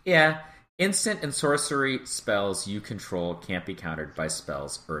 Yeah. Instant and sorcery spells you control can't be countered by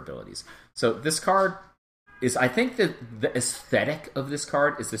spells or abilities. So this card is, I think that the aesthetic of this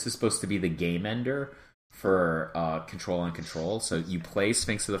card is this is supposed to be the game ender for control and control. So you play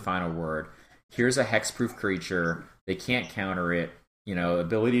Sphinx of the Final Word. Here's a hexproof creature. They can't counter it.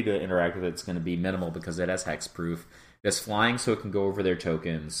 Ability to interact with it's going to be minimal because it has hexproof. It has flying, so it can go over their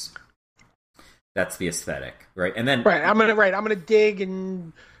tokens. That's the aesthetic, right? And then I'm gonna dig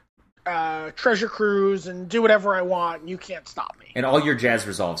and treasure cruise and do whatever I want, and you can't stop me. And all your jazz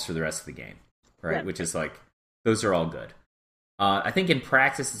resolves for the rest of the game, right? Yeah. Which is like, those are all good. I think in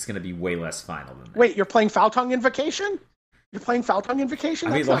practice it's going to be way less final than that. Wait, you're playing Foul-Tongue Invocation? You're playing Foul-Tongue Invocation?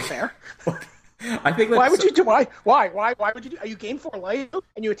 That's not fair. I think. Why would you do? Why would you do? Are you game 4 life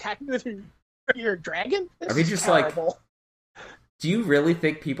and you attack me with your dragon? This is terrible. Do you really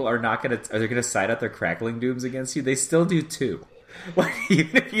think people are not going to? Are they going to side out their Crackling Dooms against you? They still do too.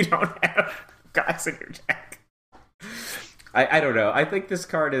 Even if you don't have guys in your deck. I don't know. I think this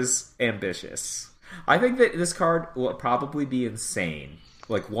card is ambitious. I think that this card will probably be insane.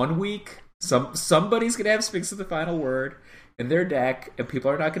 Like 1 week, somebody's going to have Sphinx of the Final Word in their deck, and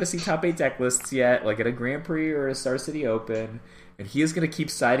people are not going to see top 8 deck lists yet, like at a Grand Prix or a Star City Open, and he is going to keep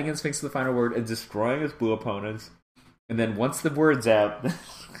siding in Sphinx of the Final Word and destroying his blue opponents. And then once the word's out,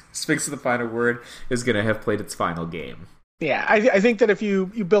 Sphinx of the Final Word is going to have played its final game. Yeah, I think that if you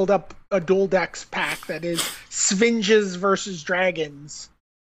build up a dual decks pack that is Sphinges versus Dragons,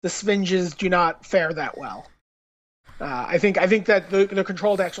 the Sphinges do not fare that well. I think that the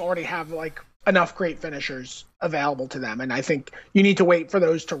control decks already have like enough great finishers available to them, and I think you need to wait for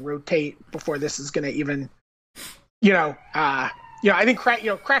those to rotate before this is going to even, I think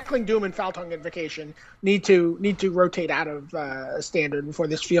Crackling Doom and Foul-Tongue Invocation need to rotate out of Standard before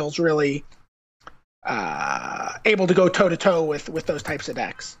this feels really able to go toe to toe with those types of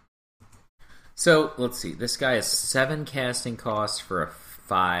decks. So let's see. This guy is 7 casting costs for a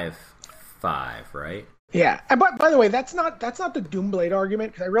 5/5, right? Yeah, and by the way, that's not the Doomblade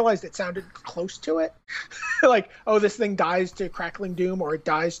argument, because I realized it sounded close to it. Like, oh, this thing dies to Crackling Doom, or it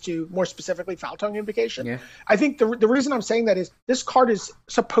dies to, more specifically, Foul-Tongue Invocation. Yeah. I think the reason I'm saying that is this card is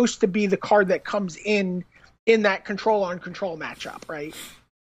supposed to be the card that comes in that control on control matchup, right?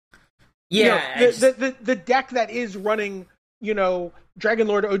 Yeah, the deck that is running, Dragonlord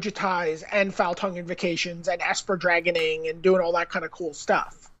Ojutais and Foul-Tongue Invocations and Esper Dragoning and doing all that kind of cool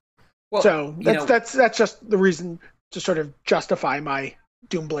stuff. Well, so that's just the reason to sort of justify my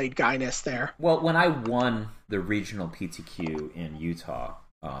Doomblade guyness there. Well, when I won the regional PTQ in Utah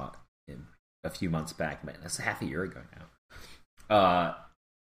in a few months back, man, that's half a year ago now.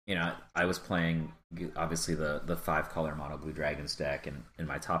 I was playing obviously the 5-color mono blue Dragons deck, and in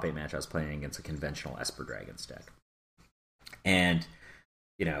my top 8 match, I was playing against a conventional Esper Dragons deck, and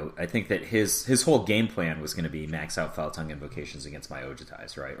I think that his whole game plan was going to be max out Foul-Tongue Invocations against my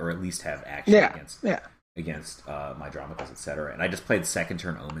Ojutais, right? Or at least have action against my Dramicals, etc. And I just played second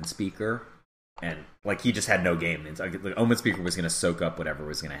turn Omen Speaker, and like he just had no game. It's like the Omen Speaker was going to soak up whatever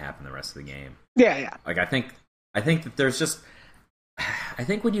was going to happen the rest of the game. Yeah. Like I think that there's just, I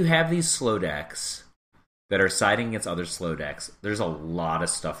think when you have these slow decks that are siding against other slow decks, there's a lot of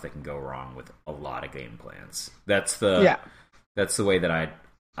stuff that can go wrong with a lot of game plans. That's the way that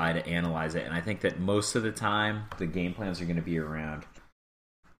I'd analyze it, and I think that most of the time the game plans are going to be around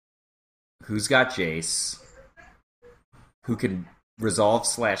who's got Jace, who can resolve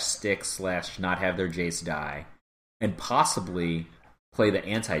 /stick / not have their Jace die, and possibly play the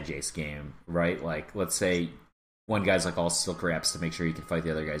anti-Jace game, right? Like, let's say one guy's like all Silk Wraps to make sure he can fight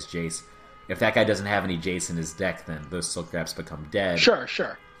the other guy's Jace. If that guy doesn't have any Jace in his deck, then those Silk Wraps become dead. Sure.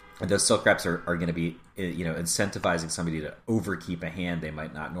 And those Silk Wraps are going to be, incentivizing somebody to overkeep a hand they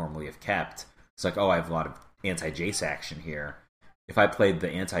might not normally have kept. It's like, oh, I have a lot of anti-Jace action here. If I played the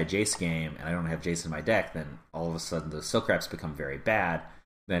anti-Jace game and I don't have Jace in my deck, then all of a sudden the Silk Wraps become very bad.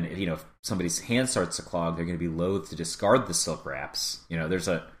 Then, if somebody's hand starts to clog, they're going to be loath to discard the Silk Wraps. There's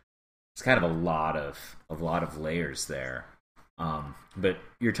a it's kind of a lot of layers there. But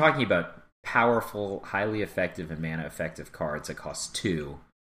you're talking about powerful, highly effective, and mana effective cards that cost 2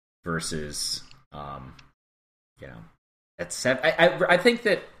 versus, at 7. I think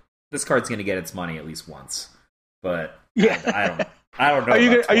that this card's going to get its money at least once, but yeah, I don't know. Are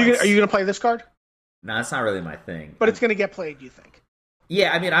you going to play this card? No, that's not really my thing. But it's going to get played, you think?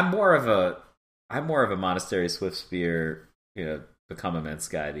 Yeah, I mean, I'm more of a Monastery Swiftspear, become immense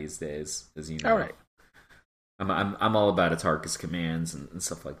guy these days, as you know. All right. I'm all about Atarka's commands and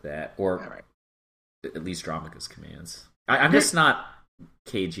stuff like that, or right. At least Dromoka's commands. I'm just not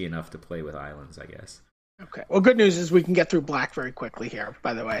cagey enough to play with islands, I guess. Okay. Well, good news is we can get through black very quickly here,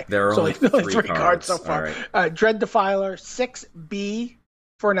 by the way. There are only 3 cards so far. Right. Dread Defiler, 6B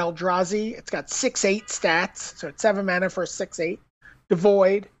for an Eldrazi. It's got 6/8 stats, so it's 7 mana for a 6/8.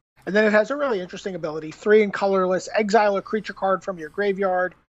 Devoid. And then it has a really interesting ability. 3 and colorless. Exile a creature card from your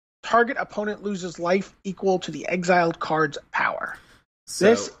graveyard. Target opponent loses life equal to the exiled card's power. So,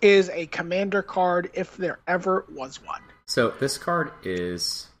 this is a commander card if there ever was one. So this card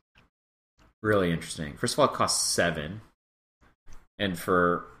is really interesting. First of all, it costs 7. And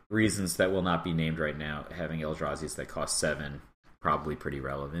for reasons that will not be named right now, having Eldrazi's that cost 7 probably pretty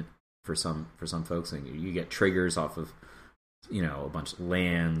relevant for some folks. And you get triggers off of a bunch of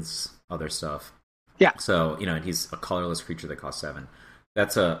lands, other stuff. Yeah. So, and he's a colorless creature that costs 7.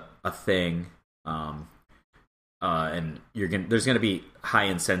 That's a thing. And there's gonna be high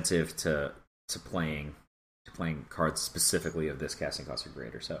incentive to playing cards specifically of this casting cost or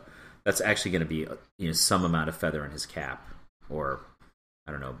greater. So that's actually gonna be some amount of feather in his cap, or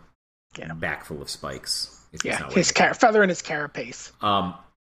I don't know, back full of spikes. His feather in his carapace.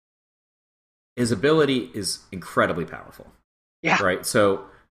 His ability is incredibly powerful. Yeah. Right. So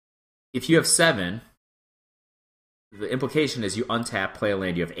if you have 7, the implication is you untap, play a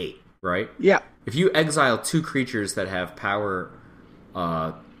land, you have 8. Right. Yeah. If you exile 2 creatures that have power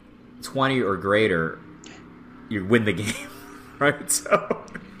 20 or greater, you win the game. Right. So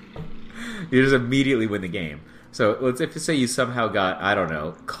you just immediately win the game. So let's say you somehow got, I don't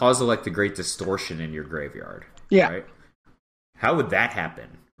know, Kozilek the Great Distortion in your graveyard. Yeah. Right? How would that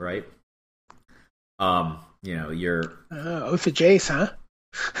happen? Right. You're Oath of Jace, huh?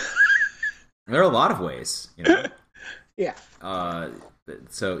 There are a lot of ways, Yeah.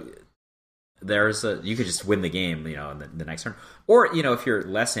 So you could just win the game, in the next turn. Or, if you're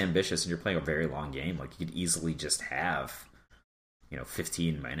less ambitious and you're playing a very long game, like you could easily just have,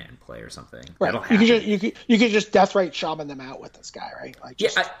 15 mana in play or something. Right. You could just Deathrite Shaman them out with this guy, right?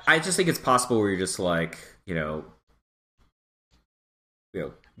 I just think it's possible where you're just like,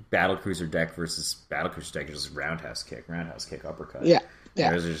 Battlecruiser deck versus Battlecruiser deck, just roundhouse kick, uppercut. Yeah.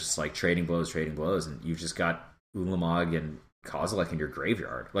 There's just like trading blows, and you've just got Ulamog and Kozilek in your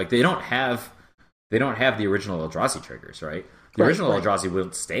graveyard. Like they don't have the original Eldrazi triggers, right? The original Eldrazi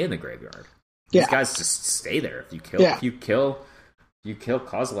will stay in the graveyard. These guys just stay there. If you kill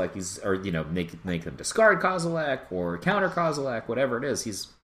Kozilek, or make them discard Kozilek or counter Kozilek, whatever it is, he's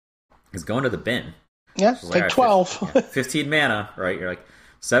going to the bin. Yeah, take 12. 15 mana, right? You're like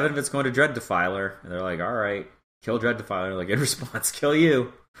 7 of it's going to Dread Defiler, and they're like, all right, kill Dread Defiler. Like in response, kill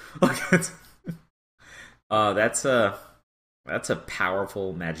you. That's a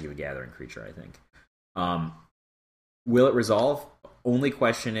powerful Magic the Gathering creature, I think. Will it resolve? Only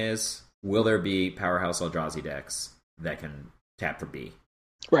question is, will there be Powerhouse Eldrazi decks that can tap for B?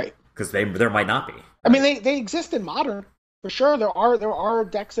 Right. Because there might not be. I mean, they exist in Modern. For sure, there are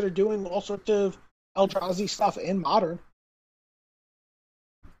decks that are doing all sorts of Eldrazi stuff in Modern.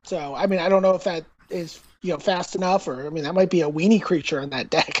 So, I mean, I don't know if that is, fast enough, or, I mean, that might be a weenie creature in that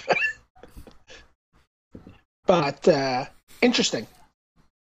deck. But, interesting.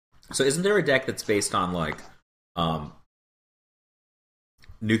 So isn't there a deck that's based on, like,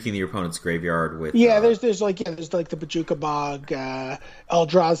 nuking your opponent's graveyard with... Yeah, there's like the Bojuka Bog,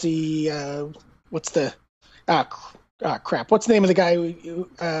 Eldrazi, what's the... crap. What's the name of the guy who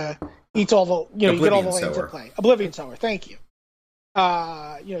eats all the... you get all the lands in play. Oblivion Sower, thank you.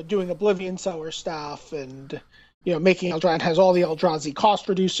 Doing Oblivion Sower stuff, and, making Eldrazi... has all the Eldrazi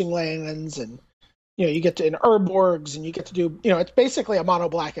cost-reducing lands, and... you get to in Urborgs, and you get to do, it's basically a mono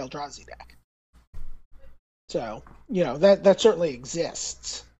black Eldrazi deck. So, that certainly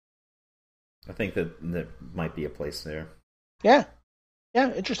exists. I think that might be a place there. Yeah.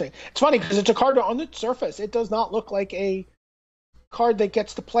 Yeah, interesting. It's funny because it's a card on the surface. It does not look like a card that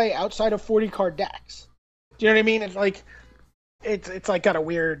gets to play outside of 40 card decks. Do you know what I mean? It's like, it's like got a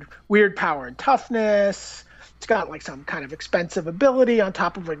weird power and toughness. It's got like some kind of expensive ability on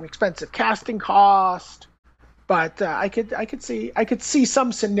top of like an expensive casting cost, But I could see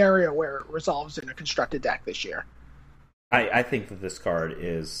some scenario where it resolves in a constructed deck this year. I think that this card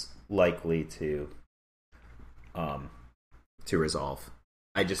is likely to resolve.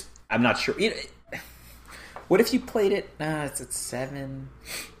 I'm not sure. What if you played it? It's at 7.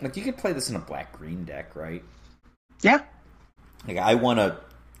 Like, you could play this in a black-green deck, right? Yeah. Like, I won a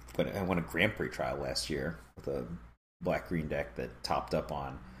Grand Prix trial last year with a black-green deck that topped up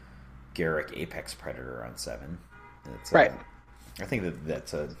on Garruk Apex Predator on 7. Right. I think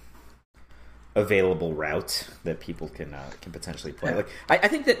that's a available route that people can potentially play. Yeah. Like, I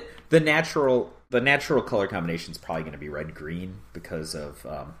think that the natural color combination is probably going to be red-green because of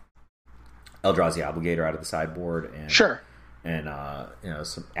Eldrazi Obligator out of the sideboard, and sure, and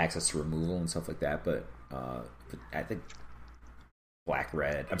some access to removal and stuff like that. But I think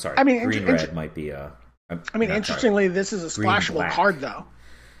black-red. I'm sorry, green-red might be a. Interestingly, this is a splashable card, though.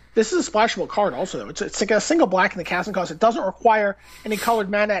 This is a splashable card also, though. It's like a single black in the casting cost. It doesn't require any colored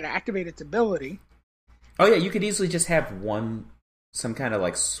mana to activate its ability. Oh, yeah, you could easily just have some kind of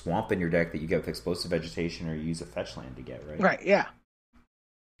like swamp in your deck that you get with explosive vegetation, or you use a fetch land to get, right? Right, yeah.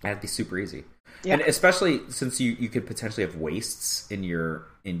 That'd be super easy. Yeah. And especially since you could potentially have wastes in your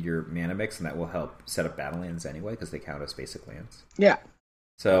mana mix, and that will help set up battle lands anyway, because they count as basic lands. Yeah.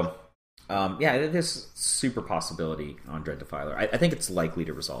 So, there's super possibility on Dread Defiler. I think it's likely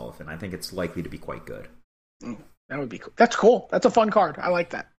to resolve, and I think it's likely to be quite good. That would be cool. That's cool. That's a fun card. I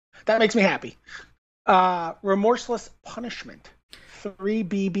like that. That makes me happy. Remorseless Punishment. 3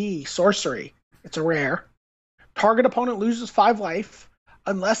 BB sorcery. It's a rare. Target opponent loses 5 life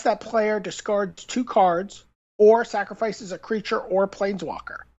unless that player discards 2 cards or sacrifices a creature or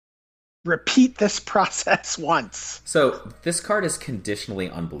planeswalker. Repeat this process once. So this card is conditionally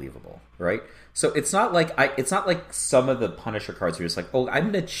unbelievable, right? So it's not like some of the Punisher cards where it's like, oh,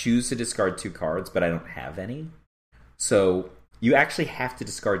 I'm going to choose to discard 2 cards, but I don't have any. So you actually have to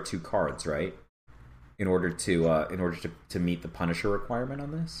discard 2 cards, right? In order to meet the Punisher requirement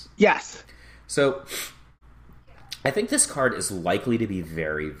on this. Yes. So I think this card is likely to be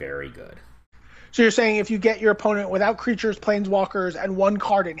very, very good. So you're saying if you get your opponent without creatures, planeswalkers, and 1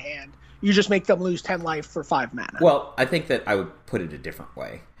 card in hand, you just make them lose 10 life for 5 mana. Well, I think that I would put it a different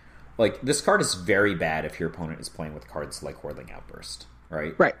way. Like, this card is very bad if your opponent is playing with cards like Whirling Outburst,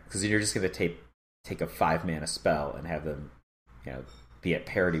 right? Right. Because you're just going to take a 5 mana spell and have them, be at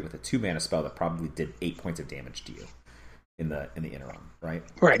parity with a 2 mana spell that probably did 8 points of damage to you in the interim, right?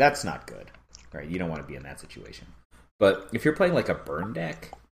 Right. That's not good, right? You don't want to be in that situation. But if you're playing like a burn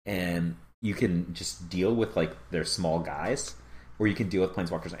deck and you can just deal with like their small guys, or you can deal with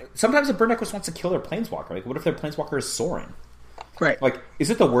planeswalkers. Sometimes a burn deck just wants to kill their planeswalker. Like, what if their planeswalker is Sorin? Right. Like, is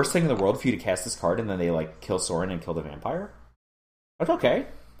it the worst thing in the world for you to cast this card and then they like kill Sorin and kill the vampire? Like, okay,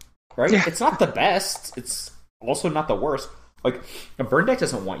 right? Yeah. It's not the best. It's also not the worst. Like, a burn deck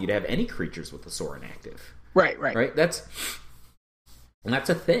doesn't want you to have any creatures with the Sorin active. Right. Right. That's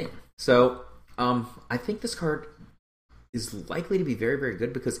a thing. So, I think this card is likely to be very, very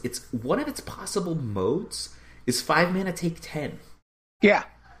good because it's one of its possible modes is 5 mana take 10. Yeah.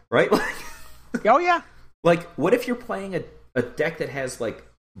 Right? Oh, yeah. Like, what if you're playing a deck that has, like,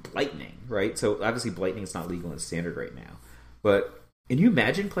 Blightning, right? So, obviously, Blightning is not legal in Standard right now. But, can you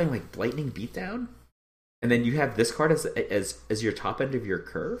imagine playing, like, Blightning Beatdown? And then you have this card as your top end of your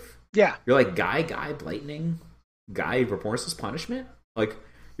curve? Yeah. You're like, Guy, Blightning, Guy, Remorseless Punishment? Like,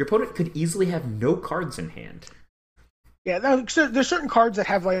 your opponent could easily have no cards in hand. Yeah, there's certain cards that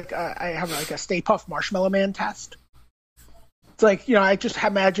have I have a Stay Puft Marshmallow Man test. It's like, I just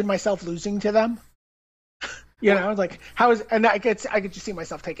imagine myself losing to them. Like I could just see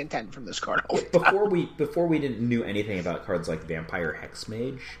myself taking 10 from this card. Before we didn't knew anything about cards like Vampire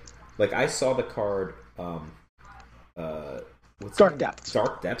Hexmage, like I saw the card Dark Depths.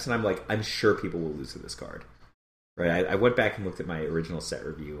 Dark Depths, and I'm sure people will lose to this card. Right? I went back and looked at my original set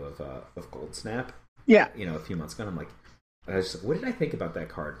review of Gold Snap. Yeah. A few months ago, and I'm like, what did I think about that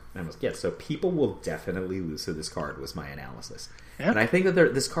card? And I was like, so people will definitely lose to this card, was my analysis. Yeah. And I think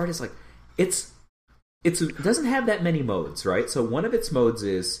that this card is like, it doesn't have that many modes, right? So one of its modes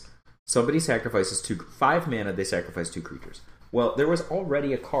is somebody sacrifices 5 mana, they sacrifice 2 creatures. Well, there was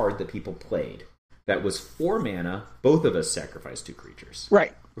already a card that people played that was 4 mana, both of us sacrificed 2 creatures.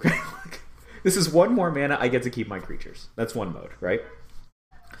 Right. Okay. This is 1 more mana, I get to keep my creatures. That's one mode, right?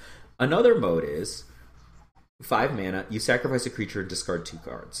 Another mode is 5 mana, you sacrifice a creature and discard 2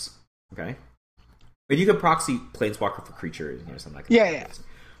 cards. Okay? But you can proxy Planeswalker for creature, something like that. Yeah.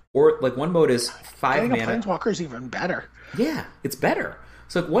 Or, one mode is 5 mana. Planeswalker is even better. Yeah, it's better.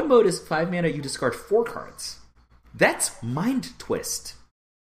 So, one mode is 5 mana, you discard 4 cards. That's Mind Twist.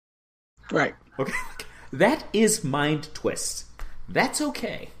 Right. Okay? That is Mind Twist. That's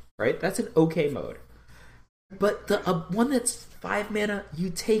okay, right? That's an okay mode. But the one that's 5 mana, you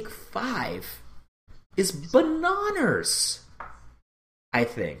take 5, is bananas. I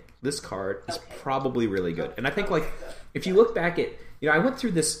think this card is probably really good. And I think, like, if you look back at... I went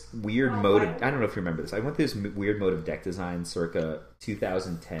through this weird mode of... I don't know if you remember this. I went through this weird mode of deck design circa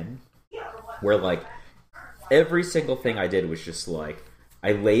 2010, where, like, every single thing I did was just, like,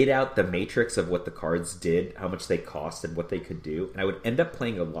 I laid out the matrix of what the cards did, how much they cost, and what they could do. And I would end up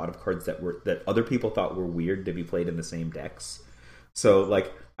playing a lot of cards that other people thought were weird to be played in the same decks. So,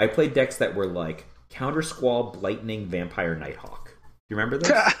 like, I played decks that were, like, Counter Squall, Blightning, Vampire, Nighthawk. You remember this?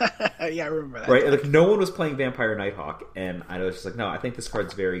 Yeah, I remember that. Right? Like, no one was playing Vampire Nighthawk, and I was just like, no, I think this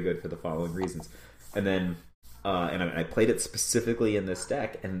card's very good for the following reasons. And then, I played it specifically in this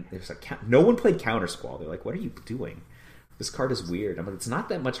deck, and there's like, no one played Counter Squall. They're like, what are you doing? This card is weird. I'm like, it's not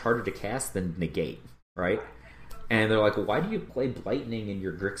that much harder to cast than Negate, right? And they're like, well, why do you play Blightning in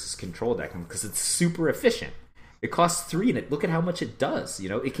your Grixis control deck? Because it's super efficient. It costs 3, and look at how much it does.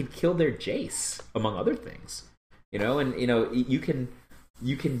 It can kill their Jace, among other things. And you can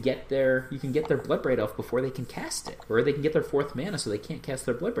get their Bloodbraid Elf before they can cast it, or they can get their 4th mana so they can't cast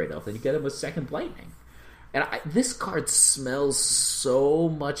their Bloodbraid Elf. Then you get them with 2nd Blightning. And this card smells so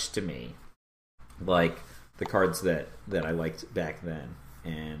much to me like the cards that I liked back then,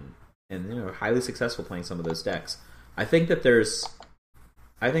 and highly successful playing some of those decks. I think there's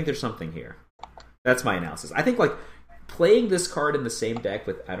something here. That's my analysis. I think, like, playing this card in the same deck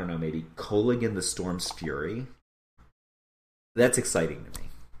with, I don't know, maybe Kolaghan the Storm's Fury, that's exciting to me.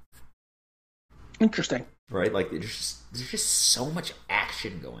 Interesting. Right? Like, there's just so much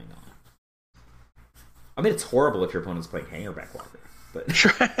action going on. I mean, it's horrible if your opponent's playing Hangerback Walker, but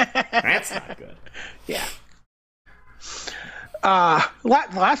that's not good. Yeah. The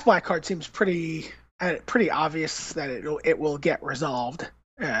last black card seems pretty obvious that it will get resolved.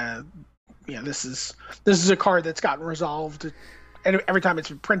 This is a card that's gotten resolved every time it's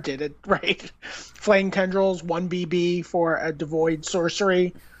been printed, right? Flaying Tendrils, 1 BB for a devoid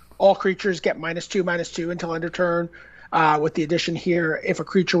sorcery. All creatures get -2/-2 until end of turn. With the addition here, if a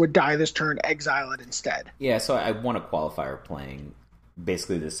creature would die this turn, exile it instead. Yeah, so I want a qualifier playing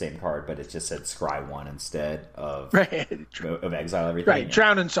basically the same card, but it just said Scry 1 instead of exile everything. Right,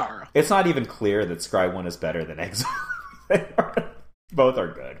 Drown in Sorrow. It's not even clear that Scry 1 is better than exile. Both are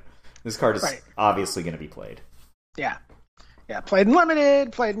good. This card is obviously going to be played. Yeah. Yeah, played in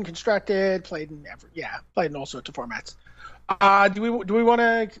Limited, played in Constructed, played in all sorts of formats. Do we want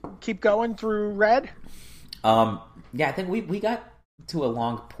to keep going through Red? Yeah, I think we got to a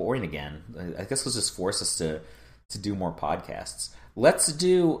long point again. I guess this just force us to do more podcasts. Let's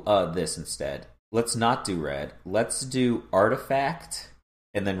do this instead. Let's not do Red. Let's do Artifact,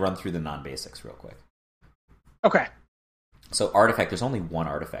 and then run through the non-basics real quick. Okay. So Artifact, there's only one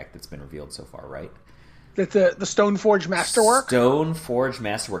Artifact that's been revealed so far, right? That's the Stoneforge Masterwork? Stoneforge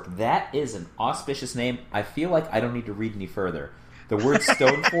Masterwork. That is an auspicious name. I feel like I don't need to read any further. The word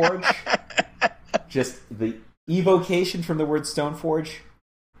Stoneforge, just the evocation from the word Stoneforge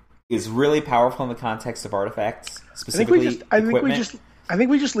is really powerful in the context of artifacts, specifically I think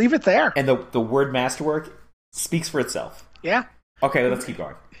we just leave it there. And the word Masterwork speaks for itself. Yeah. Okay, let's keep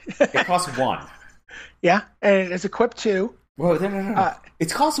going. It costs 1. Yeah, and it's equipped 2. Whoa, no.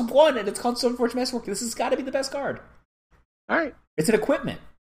 It costs 1, and it's called Stoneforge Masterwork. This has got to be the best card. All right. It's an equipment.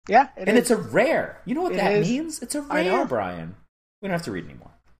 Yeah, it's a rare. You know what that means? It's a rare, Brian. We don't have to read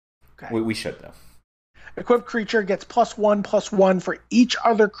anymore. Okay. We should, though. Equipped creature gets +1/+1 for each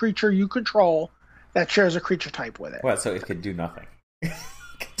other creature you control that shares a creature type with it. Well, so it could do nothing.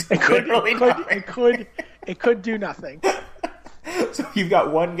 It could do nothing. So you've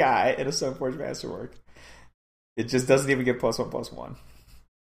got one guy in a Stoneforge Masterwork. It just doesn't even get +1/+1.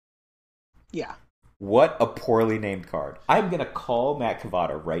 Yeah. What a poorly named card. I'm going to call Matt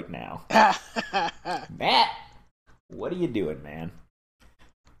Cavada right now. Matt, what are you doing, man?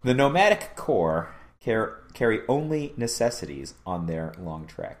 The Nomadic Corps carry only necessities on their long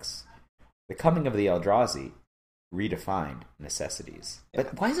treks. The coming of the Eldrazi redefined necessities.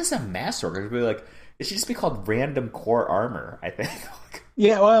 But why is this a Masterwork? It should just be called Random Core Armor, I think.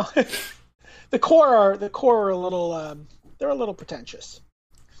 Yeah, well, the core are a little they're a little pretentious.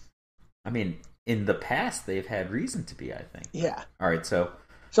 I mean, in the past they've had reason to be, I think. Yeah. All right, so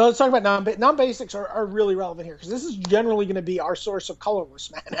let's talk about non-basics are really relevant here because this is generally going to be our source of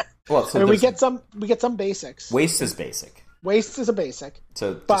colorless mana. Well, so we get some basics. Waste is basic. Waste is a basic.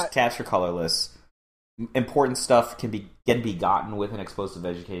 So just taps for colorless. Important stuff can be gotten with an Explosive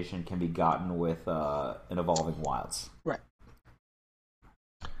Education, can be gotten with an Evolving Wilds. Right.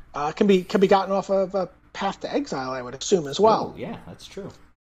 Can be gotten off of Path to Exile, I would assume, as well. Oh, yeah, that's true.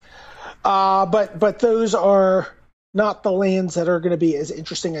 But those are not the lands that are going to be as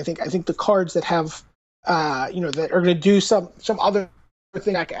interesting. I think the cards that have that are going to do some other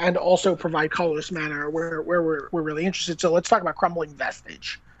thing and also provide colorless mana are where we're really interested. So let's talk about Crumbling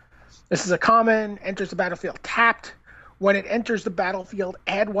Vestige. This is a common, enters the battlefield tapped. When it enters the battlefield,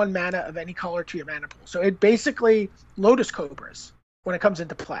 add 1 mana of any color to your mana pool. So it basically Lotus Cobras when it comes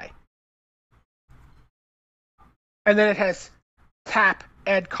into play. And then it has tap,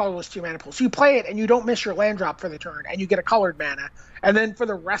 add colorless to your mana pool. So you play it and you don't miss your land drop for the turn, and you get a colored mana. And then for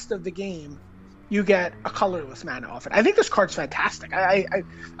the rest of the game, you get a colorless mana off it. I think this card's fantastic. I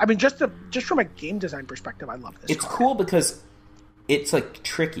mean, just from a game design perspective, I love this. It's card. cool because it's like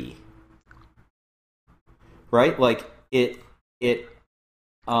tricky, right? Like it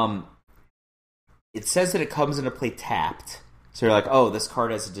says that it comes into play tapped. So you're like, oh, this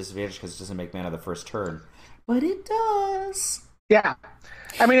card has a disadvantage because it doesn't make mana the first turn, but it does. Yeah,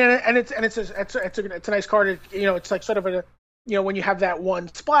 I mean, and it's a nice card. It's like sort of a when you have that one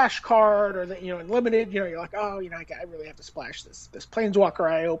splash card or that in limited, you're like, oh, I really have to splash this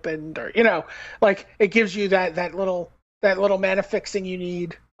Planeswalker I opened, or like it gives you that little mana fixing you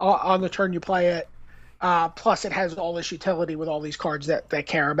need on the turn you play it. Plus, it has all this utility with all these cards that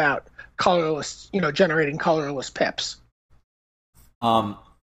care about colorless, generating colorless pips.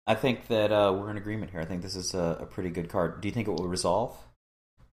 I think that we're in agreement here. I think this is a pretty good card. Do you think it will resolve?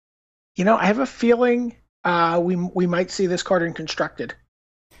 I have a feeling we might see this card in Constructed.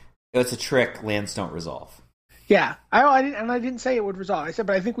 It's a trick. Lands don't resolve. Yeah, I didn't say it would resolve. I said,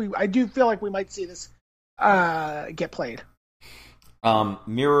 but I do feel like we might see this get played.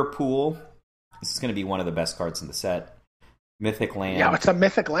 Mirror Pool. This is going to be one of the best cards in the set. Mythic land. Yeah, it's a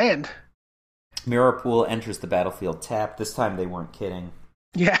mythic land. Mirror Pool enters the battlefield tapped. This time they weren't kidding.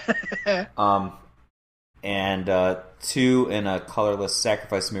 Yeah. And 2 in a colorless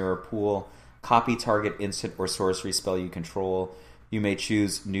sacrifice Mirror Pool. Copy target instant or sorcery spell you control. You may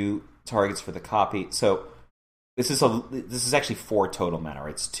choose new targets for the copy. So this is actually 4 total mana,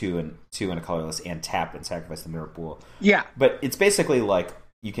 right? It's 2 in a colorless and tap and sacrifice the Mirror Pool. Yeah. But it's basically like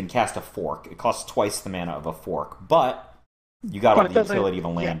you can cast a fork. It costs twice the mana of a fork, but you got all the utility of a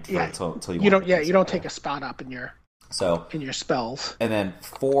land until you don't take a spot up in your spells. And then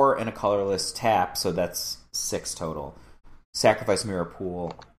 4 in a colorless tap, so that's 6 total. Sacrifice Mirror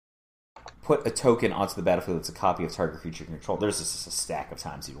Pool. Put a token onto the battlefield that's a copy of target creature you control. There's just a stack of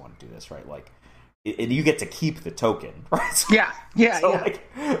times you want to do this, right? Like, and you get to keep the token, right? So, yeah. Like,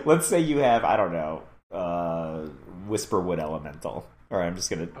 let's say you have, I don't know, Whisperwood Elemental. All right, I'm just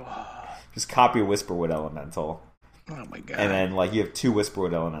gonna just copy a Whisperwood Elemental. Oh my god! And then like you have 2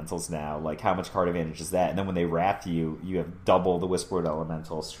 Whisperwood Elementals now. Like how much card advantage is that? And then when they wrath you, you have double the Whisperwood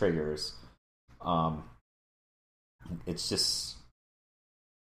Elementals triggers. It's just,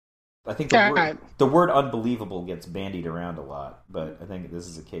 I think the word unbelievable gets bandied around a lot, but I think this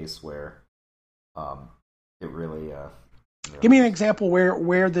is a case where it really. Give me an example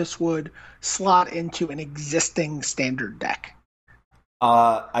where this would slot into an existing standard deck.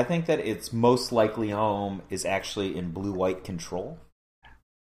 I think that its most likely home is actually in blue-white control.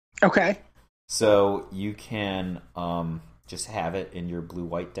 Okay. So you can just have it in your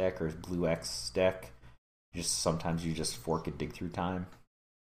blue-white deck or blue-X deck. Sometimes you just fork it Dig Through Time.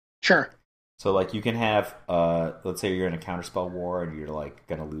 Sure. So like you can have, let's say you're in a counterspell war and you're like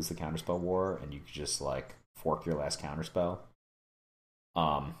gonna lose the counterspell war, and you could just like fork your last counterspell.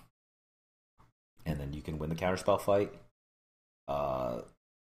 And then you can win the counterspell fight. I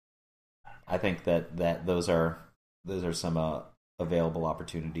think that those are some available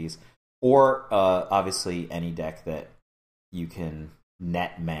opportunities, or obviously any deck that you can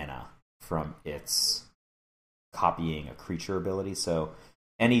net mana from its copying a creature ability. So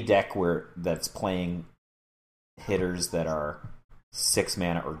any deck that's playing hitters that are 6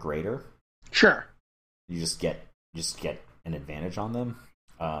 mana or greater, sure, you just get an advantage on them.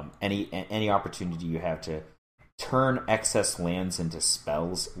 Any opportunity you have to turn excess lands into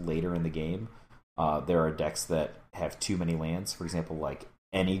spells later in the game. There are decks that have too many lands. For example, like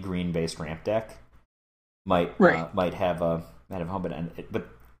any green-based ramp deck might have a home, but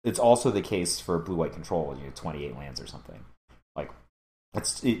it's also the case for blue-white control. 28 lands or something. Like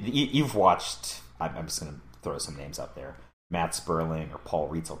you've watched. I'm just going to throw some names out there. Matt Sperling or Paul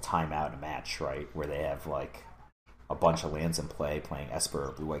Reitzel time out a match, right, where they have like a bunch of lands in play, playing Esper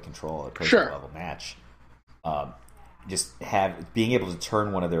or blue-white control, a pro level match. Just being able to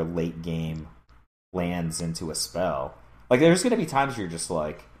turn one of their late game lands into a spell. Like there's going to be times where you're just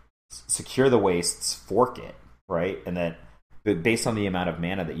like Secure the Wastes, fork it, right, and that based on the amount of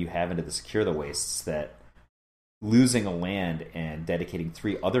mana that you have into the Secure the Wastes, that losing a land and dedicating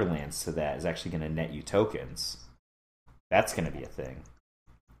 3 other lands to that is actually going to net you tokens. That's going to be a thing.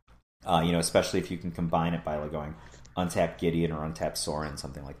 Especially if you can combine it by like going untap Gideon or untap Sorin,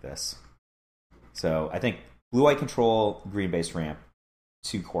 something like this. So I think blue-white control, green-based ramp,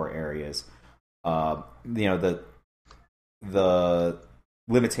 2 core areas. The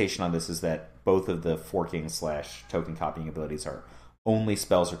limitation on this is that both of the forking / token copying abilities are only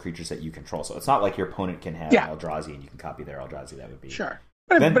spells or creatures that you control. So it's not like your opponent can have Eldrazi and you can copy their Eldrazi. That would be sure.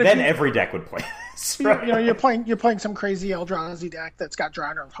 Then every deck would play this. Right? You're playing some crazy Eldrazi deck that's got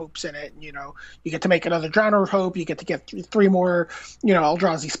Drowner of Hopes in it, and you get to make another Drowner of Hope. You get to get 3 more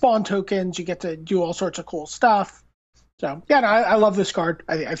Eldrazi spawn tokens. You get to do all sorts of cool stuff. So yeah, I love this card.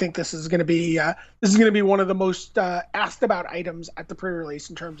 I think this is going to be one of the most asked about items at the pre-release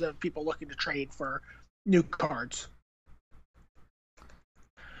in terms of people looking to trade for new cards.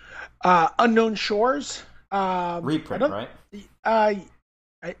 Unknown Shores reprint, right?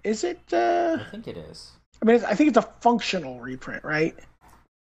 Is it? I think it is. I think it's a functional reprint, right?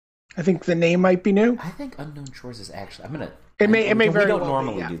 I think the name might be new. I think Unknown Shores is actually. I'm gonna. It may very well. We don't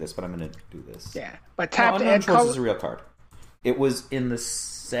normally do this, but I'm gonna do this. Yeah, but tap to Unknown add Shores is a real card. It was in the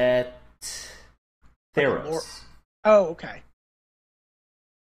set Theros. Oh, okay.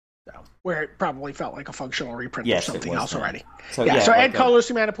 So, where it probably felt like a functional reprint of something else already. So add colors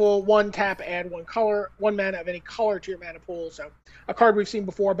to mana pool, 1 tap, add 1 color, 1 mana of any color to your mana pool. So a card we've seen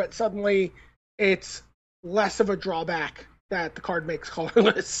before, but suddenly it's less of a drawback that the card makes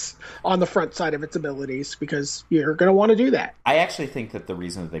colorless on the front side of its abilities, because you're going to want to do that. I actually think that the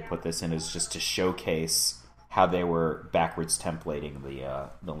reason that they put this in is just to showcase how they were backwards templating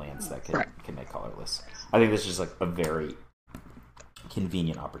the lands that can make colorless. I think this is just like a very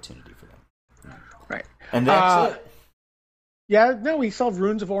convenient opportunity for them. Right. And that's it. Yeah, no, we still have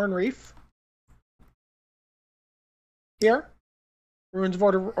Runes of Oran Reef. Here. Runes of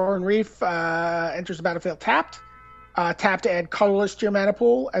Oran Reef enters the battlefield tapped. Tap to add colorless to your mana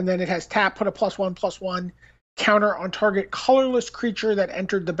pool, and then it has tap, put a +1/+1 counter on target colorless creature that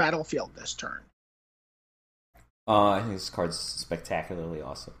entered the battlefield this turn. I think this card's spectacularly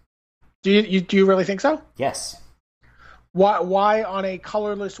awesome. Do you really think so? Yes. Why on a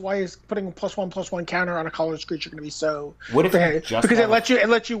colorless? Why is putting a +1/+1 counter on a colorless creature going to be so? What if you just because it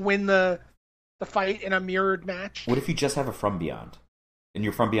lets you win the fight in a mirrored match? What if you just have a From Beyond, and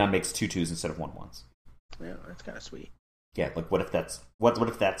your From Beyond makes 2/2s instead of 1/1s? Yeah, that's kind of sweet. Yeah, like what if that's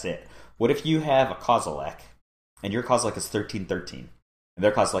it? What if you have a Kozilek, and your Kozilek is 13/13, and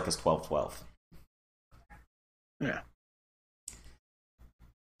their Kozilek is 12/12? Yeah.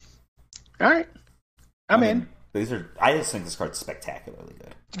 All right, I'm in. I just think this card's spectacularly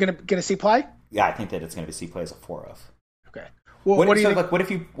good. You gonna see play? Yeah, I think that it's gonna be see play as a 4/of. Okay. Well, what do you think? Like, what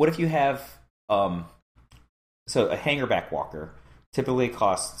if you have so a Hangerback Walker typically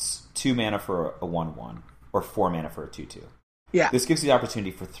costs 2 mana for a 1/1 or 4 mana for a 2/2. Yeah. This gives you the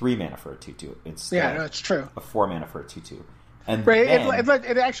opportunity for 3 mana for a 2/2 instead. Yeah, no, it's true. Of 4 mana for a 2/2. And right, then,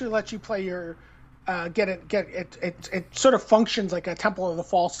 it actually lets you play your it sort of functions like a Temple of the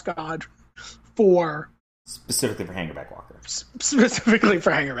False God for specifically for Hangerback Walker. Specifically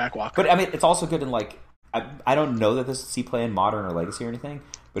for Hangerback Walker. But I mean, it's also good in like I don't know that this is see play in Modern or Legacy or anything,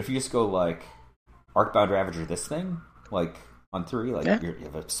 but if you just go like Arcbound Ravager this thing, like on 3, like you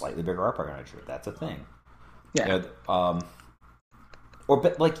have a slightly bigger Arcbound Ravager, that's a thing. Yeah.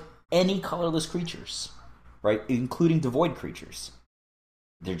 But like any colorless creatures, right? Including devoid creatures.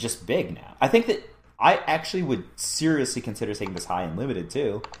 They're just big now. I think that I actually would seriously consider taking this high and limited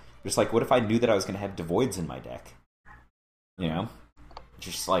too. Just like, what if I knew that I was going to have devoids in my deck? You know?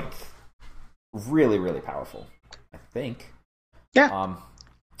 Just like really, really powerful, I think. Yeah.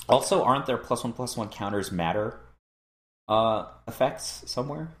 Also, aren't there +1/+1 counters matter effects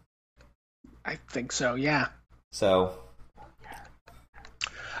somewhere? I think so, yeah. So,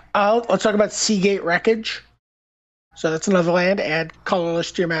 let's talk about Seagate Wreckage. So that's another land. Add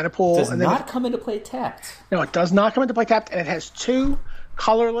colorless to your mana pool. It does not come into play tapped. No, it does not come into play tapped, and it has 2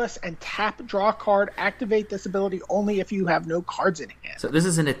 colorless and tap, draw a card. Activate this ability only if you have no cards in hand. So this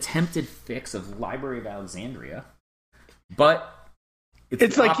is an attempted fix of Library of Alexandria, but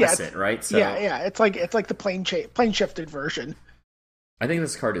it's the like opposite, right? So yeah. It's like the plane shifted version. I think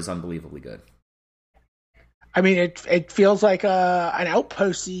this card is unbelievably good. I mean, it feels like an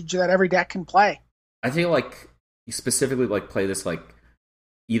outpost siege that every deck can play. I feel like you specifically like play this like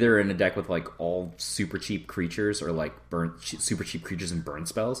either in a deck with like all super cheap creatures or like super cheap creatures and burn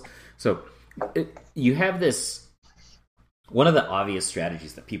spells. So you have this one of the obvious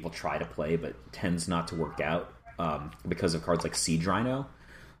strategies that people try to play but tends not to work out because of cards like Siege Rhino.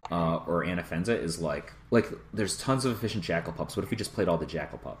 or Anafenza is like there's tons of efficient Jackal Pups. What if we just played all the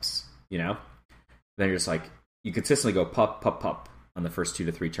Jackal Pups? You know, then you're just like you consistently go pup pup pup on the first 2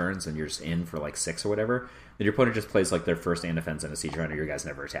 to 3 turns, and you're just in for like 6 or whatever. Then your opponent just plays like their first Anafenza and a Siege Runner. Your guys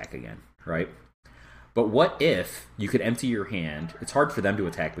never attack again, right? But what if you could empty your hand? It's hard for them to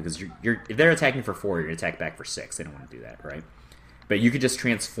attack because you're if they're attacking for 4, you're gonna attack back for 6. They don't want to do that, right? But you could just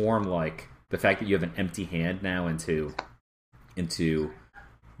transform like the fact that you have an empty hand now into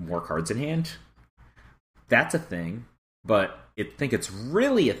more cards in hand. That's a thing, but I think it's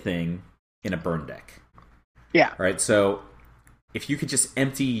really a thing in a burn deck. Yeah. Right. So if you could just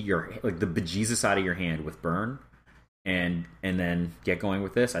empty your like the bejesus out of your hand with burn, and then get going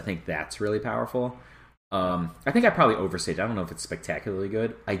with this, I think that's really powerful. I think I probably overstated. I don't know if it's spectacularly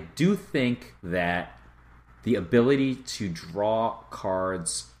good. I do think that the ability to draw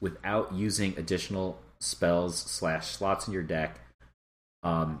cards without using additional spells / slots in your deck,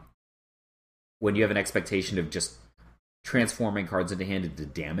 when you have an expectation of just transforming cards into hand into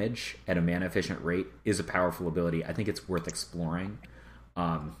damage at a mana efficient rate, is a powerful ability. I think it's worth exploring.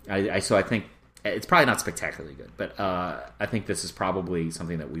 So I think it's probably not spectacularly good, but I think this is probably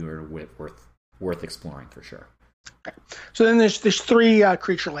something that we were worth exploring for sure. Okay. So then there's 3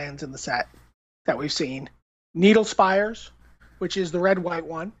 creature lands in the set that we've seen. Needle Spires, which is the red-white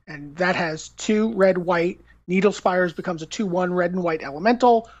one, and that has 2 red-white. Needle Spires becomes a 2/1 red and white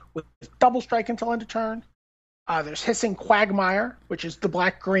elemental with double strike until end of turn. There's Hissing Quagmire, which is the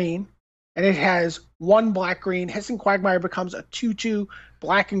black-green, and it has 1 black-green. Hissing Quagmire becomes a 2/2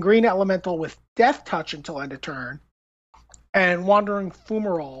 black and green elemental with Death Touch until end of turn. And Wandering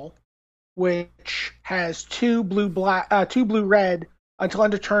Fumarole, which has 2 blue-red until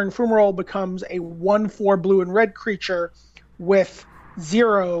end of turn. Fumarole becomes a 1/4 blue and red creature with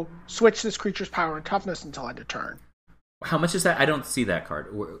 0. Switch this creature's power and toughness until end of turn. How much is that? I don't see that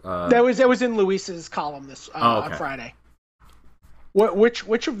card. That was in Luis's column on Friday.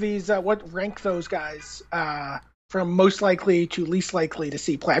 Which of these? What rank those guys from most likely to least likely to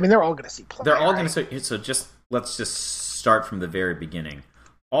see play? I mean, they're all going to see play. They're all going to see. So let's just start from the very beginning.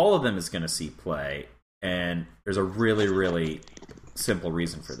 All of them is going to see play, and there's a really, really simple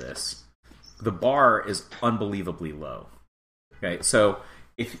reason for this. The bar is unbelievably low. Okay, so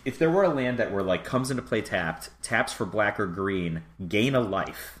if there were a land that were like comes into play taps for black or green, gain a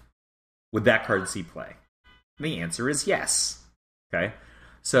life, would that card see play? The answer is yes. Okay,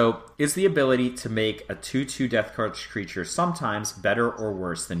 so is the ability to make a 2/2 death card creature sometimes better or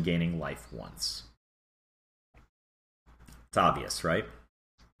worse than gaining life once? It's obvious, right?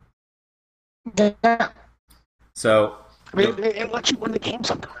 Yeah. So I mean, it lets you win the game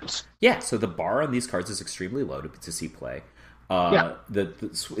sometimes. Yeah, so the bar on these cards is extremely low to see play.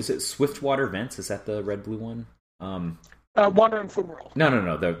 Is it Swiftwater Vents? Is that the red-blue one? Wandering Fumarole.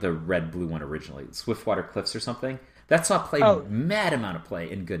 No. The red-blue one originally. Swiftwater Cliffs or something. That saw play mad amount of play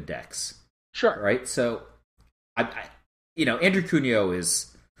in good decks. Sure. Right? So, Andrew Cuneo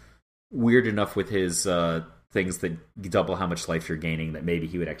is weird enough with his things that double how much life you're gaining that maybe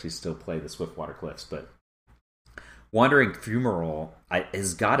he would actually still play the Swiftwater Cliffs, but Wandering Fumarole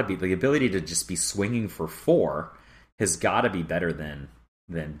has got to be the ability to just be swinging for 4 has got to be better than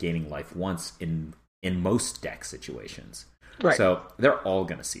gaining life once in most deck situations. Right. So they're all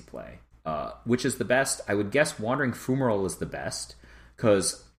going to see play. Which is the best? I would guess Wandering Fumarole is the best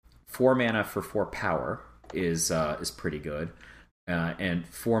because 4 mana for 4 power is pretty good, and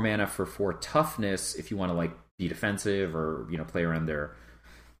 4 mana for 4 toughness if you want to like be defensive or play around their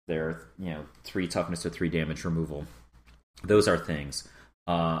 3 toughness or 3 damage removal. Those are things.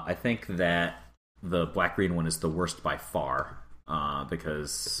 I think that the black-green one is the worst by far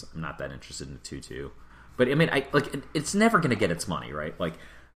because I'm not that interested in the 2/2. But I mean, it's never going to get its money, right?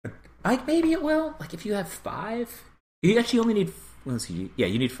 Maybe it will. Like if you have 5, you actually only need. Let's see. Yeah,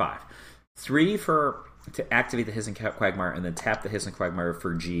 you need 5. 3 to activate the Hissing Quagmire, and then tap the Hissing Quagmire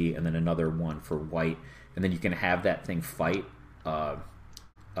for G, and then another 1 for white, and then you can have that thing fight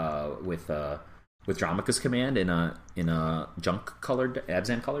with Dromoka's Command in a junk colored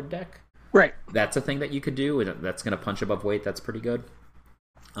Abzan colored deck. Right. That's a thing that you could do. That's going to punch above weight. That's pretty good.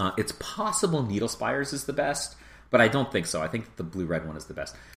 It's possible Needle Spires is the best, but I don't think so. I think the blue-red one is the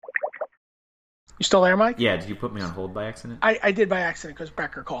best. You still there, Mike? Yeah, did you put me on hold by accident? I did by accident because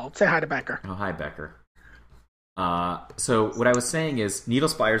Becker called. Say hi to Becker. Oh, hi, Becker. So what I was saying is Needle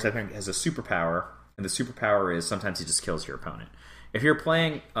Spires, I think, has a superpower, and the superpower is sometimes he just kills your opponent. If you're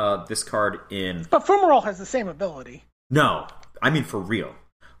playing this card in... But Fumarole has the same ability. No, I mean for real.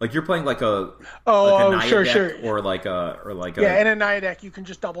 Like you're playing like a sure, or like a in a Naya deck you can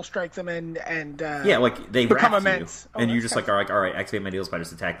just double strike them and like they become wrap immense. you, and you just like are like, all right, activate my Needle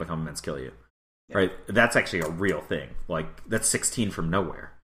Spider's attack, become immense, kill you. Yeah. Right, that's actually a real thing. Like that's 16 from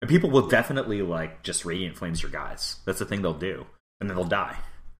nowhere, and people will definitely like just Radiant Flames your guys. That's the thing they'll do, and then they'll die.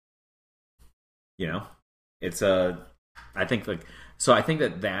 You know, it's I think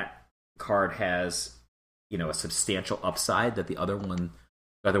that card has, you know, a substantial upside that the other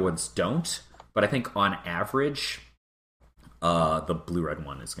ones don't. But I think on average, the blue-red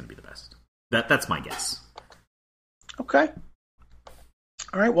one is going to be the best. That's my guess. Okay.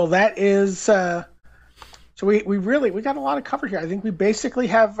 All right. Well, that is. So we got a lot of cover here. I think we basically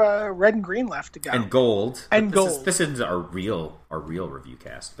have red and green left to go, and gold. This isn't our real review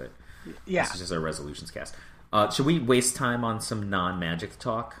cast, but yeah, this is just our resolutions cast. Should we waste time on some non-Magic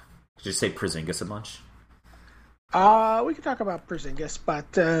talk? Just say Porzingis a bunch. We could talk about Porzingis,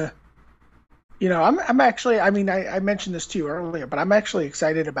 but you know, I'm actually. I mean, I mentioned this to you earlier, but I'm actually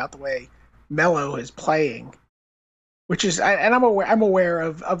excited about the way Melo is playing. Which is, and I'm aware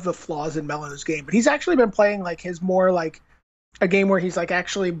of the flaws in Melo's game, but he's actually been playing like his more like a game where he's like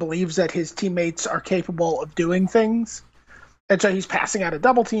actually believes that his teammates are capable of doing things, and so he's passing out of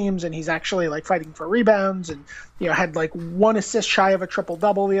double teams, and he's actually like fighting for rebounds, and you know had like 1 assist shy of a triple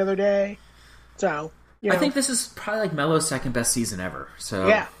double the other day. So you know, I think this is probably like Melo's second best season ever. So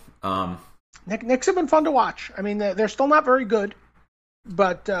yeah, Knicks have been fun to watch. I mean, they're still not very good.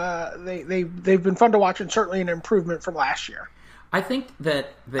 But they've been fun to watch, and certainly an improvement from last year. I think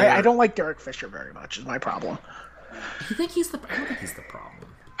that I don't like Derek Fisher very much. Is my problem. You think he's the? I don't think he's the problem.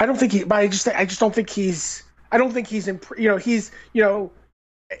 I don't think he. But I just don't think he's. I don't think he's. He's. The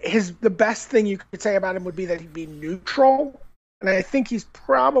best thing you could say about him would be that he'd be neutral, and I think he's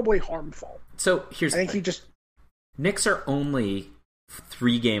probably harmful. So here's. I think he just. Knicks are only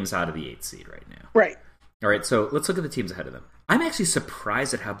 3 games out of the 8th seed right now. Right. All right, so let's look at the teams ahead of them. I'm actually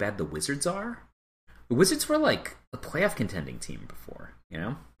surprised at how bad the Wizards are. The Wizards were like a playoff contending team before, you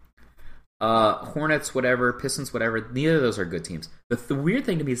know? Hornets, whatever, Pistons, whatever. Neither of those are good teams. The weird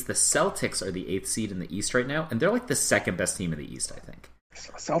thing to me is the Celtics are the 8th seed in the East right now, and they're like the second best team in the East, I think.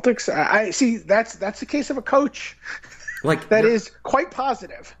 Celtics, I see. That's the case of a coach. Like that is quite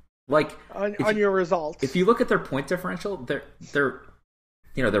positive. Like on your results. If you look at their point differential, they're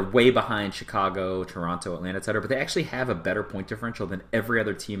way behind Chicago, Toronto, Atlanta, etc. But they actually have a better point differential than every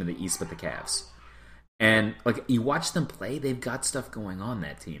other team in the East but the Cavs. And like you watch them play, they've got stuff going on,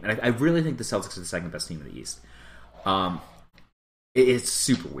 that team. And I really think the Celtics are the second best team in the East. It's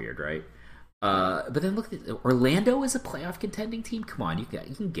super weird, right? But then look at Orlando is a playoff contending team. Come on, you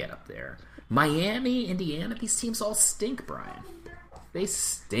can get up there. Miami, Indiana, these teams all stink, Brian. They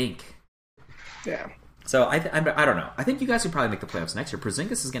stink. Yeah. So I don't know. I think you guys would probably make the playoffs next year.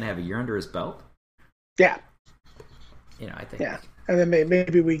 Porzingis is going to have a year under his belt. Yeah. You know, I think. Yeah, and then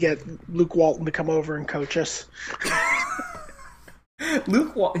maybe we get Luke Walton to come over and coach us.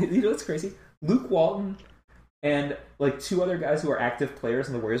 Luke Walton. You know what's crazy? Luke Walton and like 2 other guys who are active players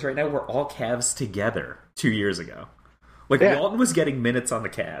in the Warriors right now were all Cavs together 2 years ago. Like Walton was getting minutes on the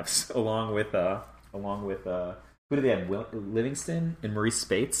Cavs along with who do they have? Livingston and Maurice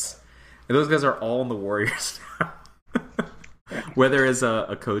Spates. And those guys are all in the Warriors now, whether as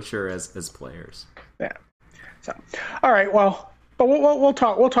a coach or as players. Yeah. So, all right. Well, but we'll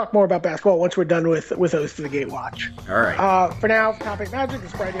talk more about basketball once we're done with Oath to the Gatewatch. All right. For now, Top 8 Magic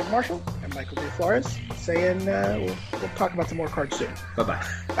is Brian Marshall and Michael J. Flores saying we'll talk about some more cards soon. Bye-bye.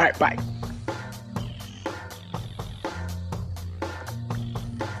 All right. Bye.